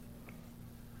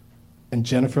 and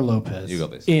Jennifer Lopez. You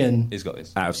got this. He's got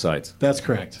this. Out of sight. That's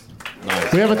correct.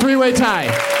 Nice. We have a 3-way tie.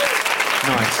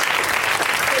 Nice.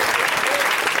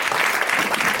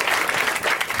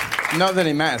 Not that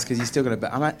it matters, because you still got to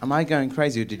bet. Am I going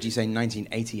crazy, or did you say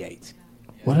 1988?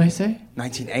 What did I say?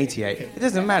 1988. It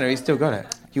doesn't matter. He still got it.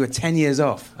 You were 10 years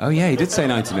off. Oh, yeah, he did say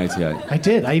 1988. I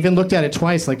did. I even looked at it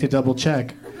twice, like to double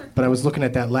check. But I was looking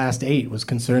at that last 8 was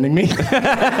concerning me.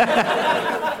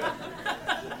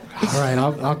 All right,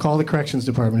 I'll call the corrections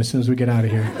department as soon as we get out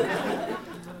of here.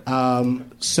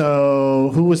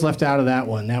 So who was left out of that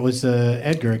one? That was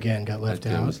Edgar again got left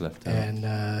Edgar out. was left out.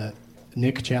 And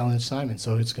Nick challenged Simon,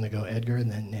 so it's going to go Edgar and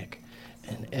then Nick.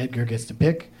 And Edgar gets to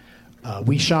pick.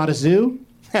 We Shot a Zoo.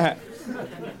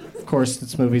 Of course,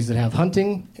 it's movies that have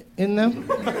hunting in them.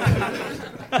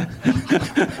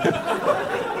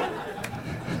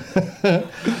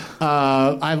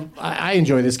 I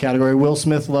enjoy this category. Will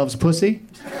Smith Loves Pussy.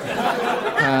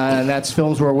 And that's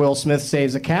films where Will Smith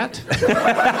saves a cat.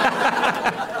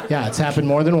 Yeah, it's happened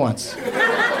more than once.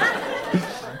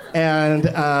 And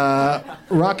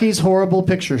Rocky's Horrible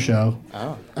Picture Show.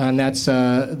 Oh. And that's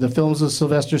the films of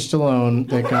Sylvester Stallone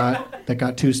that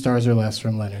got 2 stars or less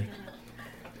from Leonard.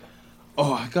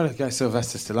 Oh, I gotta go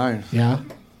Sylvester Stallone. Yeah?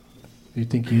 You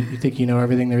think you know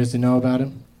everything there is to know about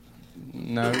him?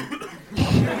 No.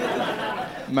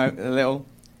 A little.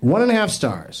 1.5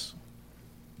 stars.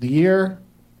 The year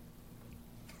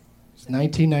is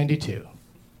 1992.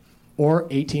 Or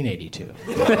 1882.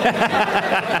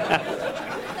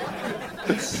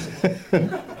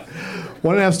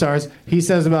 1.5 stars. He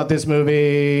says about this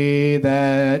movie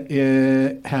that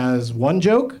it has one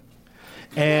joke,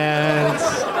 and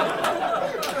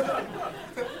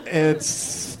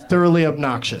it's thoroughly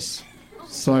obnoxious.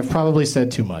 So I've probably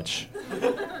said too much.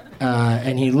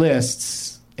 And he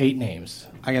lists 8 names.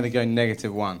 I'm going to go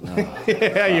 -1.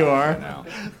 Yeah, you are. No.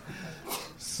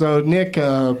 So, Nick,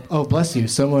 oh, bless you.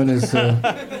 Someone is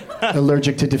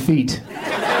allergic to defeat.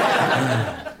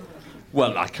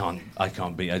 Well, I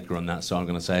can't beat Edgar on that, so I'm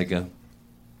going to say Edgar.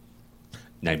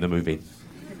 Name the movie.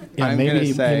 Yeah, I'm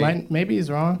maybe he's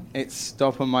wrong. It's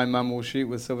Stop or My Mum Will Shoot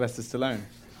with Sylvester Stallone.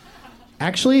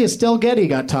 Actually, Estelle Getty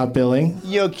got top billing.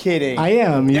 You're kidding. I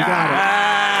am. You got it.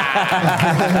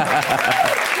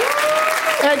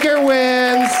 Edgar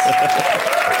wins.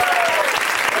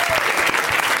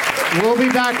 We'll be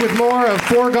back with more of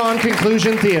Foregone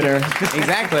Conclusion Theater.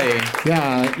 Exactly.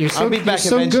 Yeah, you're so good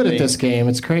eventually. at this game.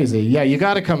 It's crazy. Yeah, you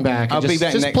got to come back. I'll be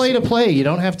back just next play to play. You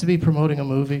don't have to be promoting a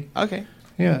movie. Okay.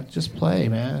 Yeah, just play,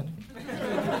 man.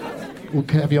 We'll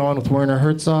have you on with Werner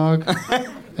Herzog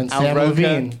and Sam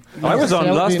Levine. I was on.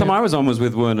 Sam Last Levine. time I was on was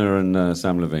with Werner and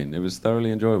Sam Levine. It was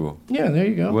thoroughly enjoyable. Yeah, there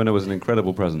you go. Werner was an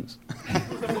incredible presence.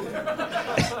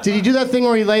 Did he do that thing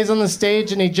where he lays on the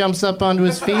stage and he jumps up onto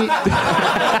his feet?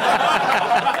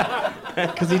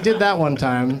 Because he did that one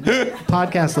time.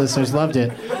 Podcast listeners loved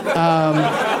it.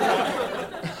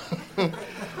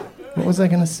 What was I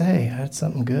going to say? I had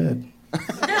something good.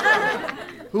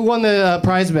 Who won the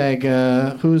prize bag?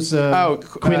 Who's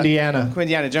Quindiana?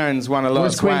 Quindiana Jones won a lot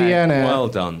Where's of swag. Quindiana? Well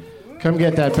done. Come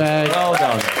get that bag. Well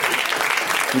done.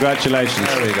 Congratulations.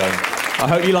 There we go. I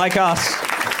hope you like us.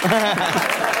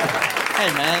 Hey,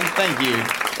 man, thank you.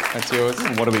 That's yours.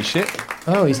 What are we, shit?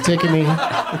 Oh, he's taking me.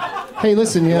 Hey,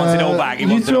 listen, He wants it all back. He you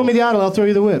wants it throw all. me the idol, I'll throw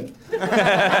you the whip.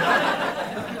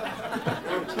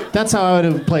 That's how I would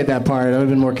have played that part. I would have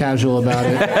been more casual about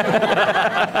it.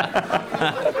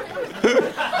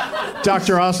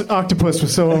 Dr. Octopus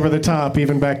was so over the top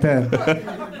even back then.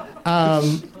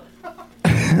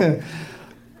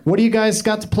 What do you guys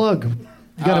got to plug?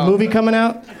 You got a movie coming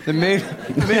out? The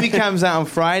movie comes out on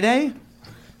Friday.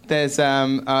 There's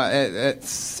at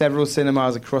several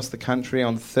cinemas across the country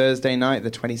on Thursday night,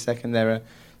 the 22nd. There are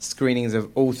screenings of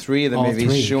all 3 of the movies: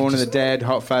 3. Shaun of the Dead,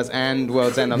 Hot Fuzz, and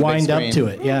World's End on the big Wind up screen. to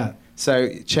it, yeah. So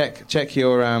check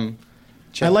your.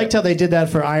 I liked how they did that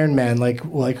for Iron Man. Like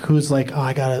who's like, oh,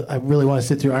 I really want to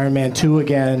sit through Iron Man 2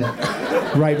 again,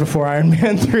 right before Iron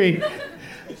Man 3.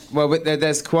 Well, but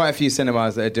there's quite a few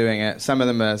cinemas that are doing it. Some of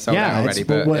them are sold out already.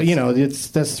 But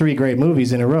that's 3 great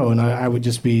movies in a row, and I would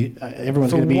just be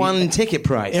everyone's for going to be one ticket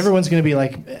price. Everyone's going to be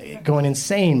like going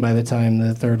insane by the time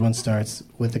the 3rd one starts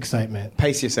with excitement.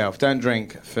 Pace yourself. Don't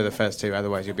drink for the first 2,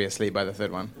 otherwise you'll be asleep by the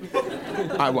 3rd one.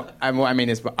 What I mean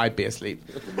is, I'd be asleep.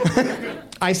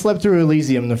 I slept through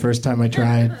Elysium the first time I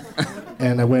tried,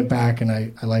 and I went back and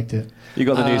I liked it. You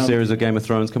got the new series of Game of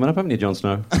Thrones coming up, haven't you, Jon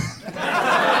Snow?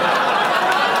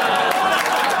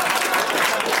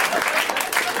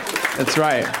 That's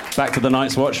right. Back to the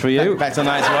Night's Watch for you. Back to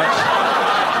Night's Watch.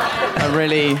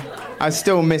 I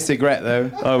still miss Egret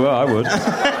though. Oh, well, I would.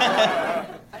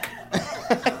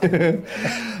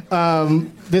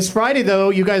 This Friday,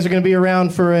 though, you guys are going to be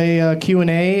around for a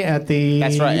Q&A at the...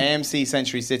 That's right, AMC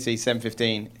Century City,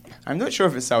 7:15. I'm not sure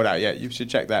if it's sold out yet. You should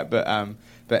check that. But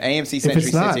AMC Century if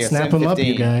it's not, City at snap 7:15. them up,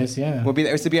 you guys. Yeah. We'll be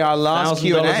there. It's to be our last $1,000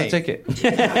 Q&A. a ticket.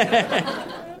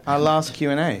 Our last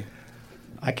Q&A.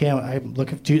 I can't...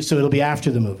 So it'll be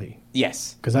after the movie.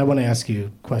 Yes. Because I want to ask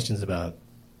you questions about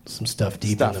some stuff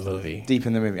deep in the movie. Deep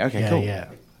in the movie. Okay, cool. Yeah.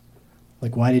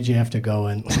 Like, why did you have to go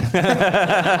and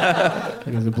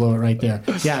blow it right there?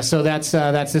 Yeah, so that's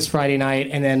this Friday night,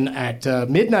 and then at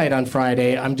midnight on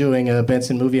Friday, I'm doing a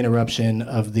Benson movie interruption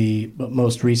of the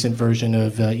most recent version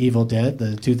of Evil Dead,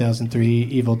 the 2003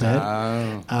 Evil Dead,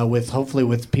 hopefully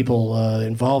with people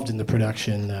involved in the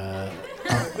production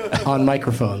on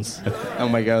microphones. Oh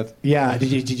my God! Yeah, did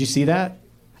you see that?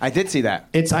 I did see that.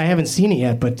 I haven't seen it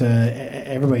yet, but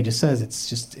everybody just says it's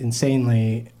just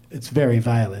insanely. It's very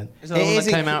violent. Is that the one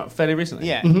that came out fairly recently?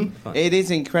 Yeah. Mm-hmm. It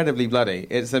is incredibly bloody.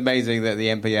 It's amazing that the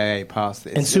MPAA passed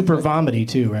it. And super vomity,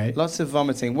 too, right? Lots of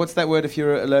vomiting. What's that word if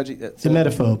you're allergic? It's a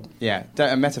metaphobe. Yeah.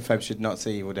 A metaphobe should not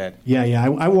see Evil Dead. Yeah.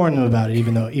 I warned them about it,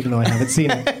 even though I haven't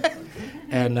seen it.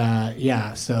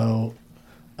 And, so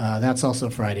that's also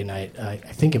Friday night. I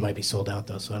think it might be sold out,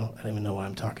 though, so I don't even know why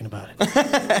I'm talking about it.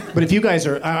 But if you guys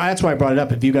are... that's why I brought it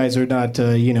up. If you guys are not,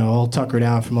 all tuckered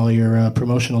out from all your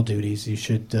promotional duties, you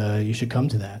should come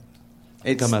to that.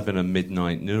 I'm having a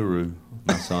midnight Nuru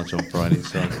massage on Friday,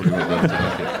 so I probably won't be able to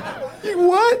make it.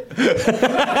 What?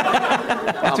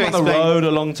 I'm on the road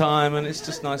a long time, and it's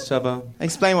just nice to have a...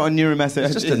 Explain what a neuromassage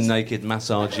is. It's just a naked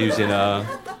massage using a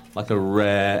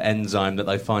rare enzyme that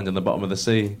they find in the bottom of the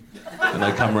sea. And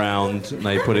they come round and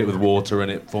they put it with water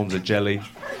and it forms a jelly.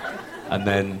 And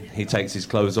then he takes his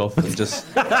clothes off and just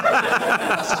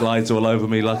slides all over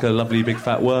me like a lovely big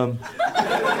fat worm.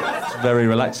 It's very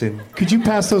relaxing. Could you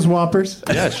pass those Whoppers?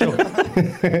 Yeah, sure.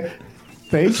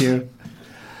 Thank you.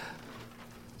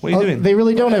 What are you doing? They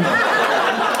really don't have...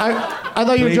 I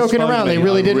thought you were joking around. They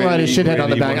really did write a shithead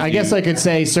on the back. I guess I could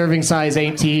say serving size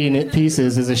 18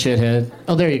 pieces is a shithead.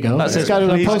 Oh, there you go. That's it's got it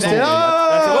on post-it.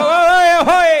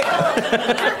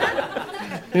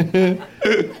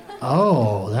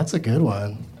 Oh, that's a good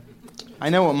one. I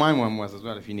know what mine one was as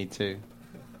well, if you need to.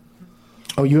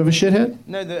 Oh, you have a shithead?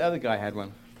 No, the other guy had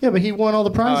one. Yeah, but he won all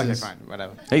the prizes. Oh, okay, fine,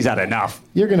 whatever. He's had enough.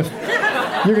 You're gonna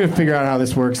figure out how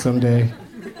this works someday.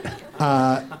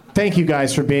 Thank you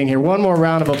guys for being here. One more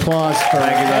round of applause for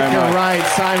Edgar Wright,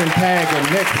 Simon Pegg, and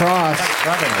Nick Cross.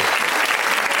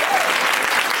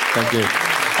 Thank you.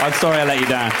 I'm sorry I let you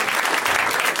down.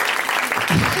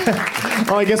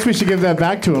 Oh, I guess we should give that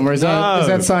back to him. Or is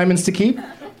that Simon's to keep?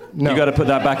 No. You got to put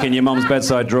that back in your mom's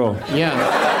bedside drawer. Yeah.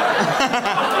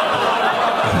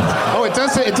 Oh, it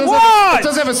does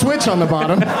have a switch on the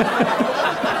bottom.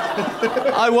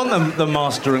 I want the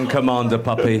Master and Commander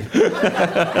puppy.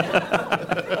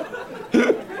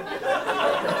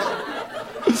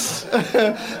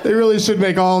 They really should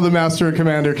make all the Master and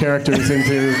Commander characters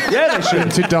into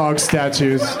into dog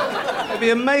statues. It'd be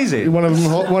amazing. Some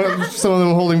of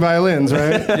them holding violins,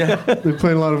 right? Yeah. They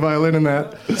played a lot of violin in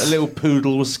that. A little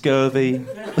poodle with scurvy.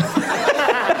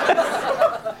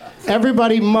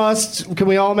 Everybody can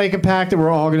we all make a pact that we're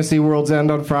all going to see World's End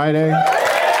on Friday?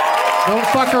 Don't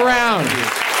fuck around.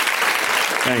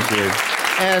 Thank you.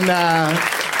 And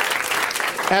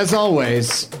as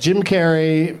always, Jim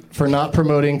Carrey for not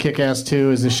promoting Kick-Ass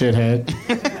 2 is a shithead.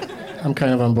 I'm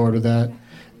kind of on board with that.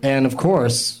 And of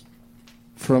course,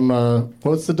 from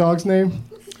what's the dog's name?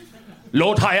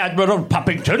 Lord High Admiral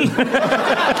Puppington.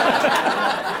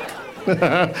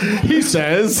 He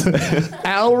says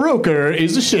Al Roker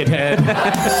is a shithead.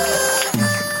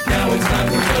 Now it's time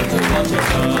for Doug to watch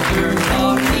another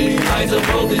talkie. Eyes of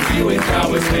both his view and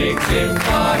prowess makes him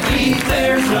cocky.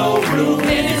 There's no room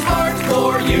in his heart.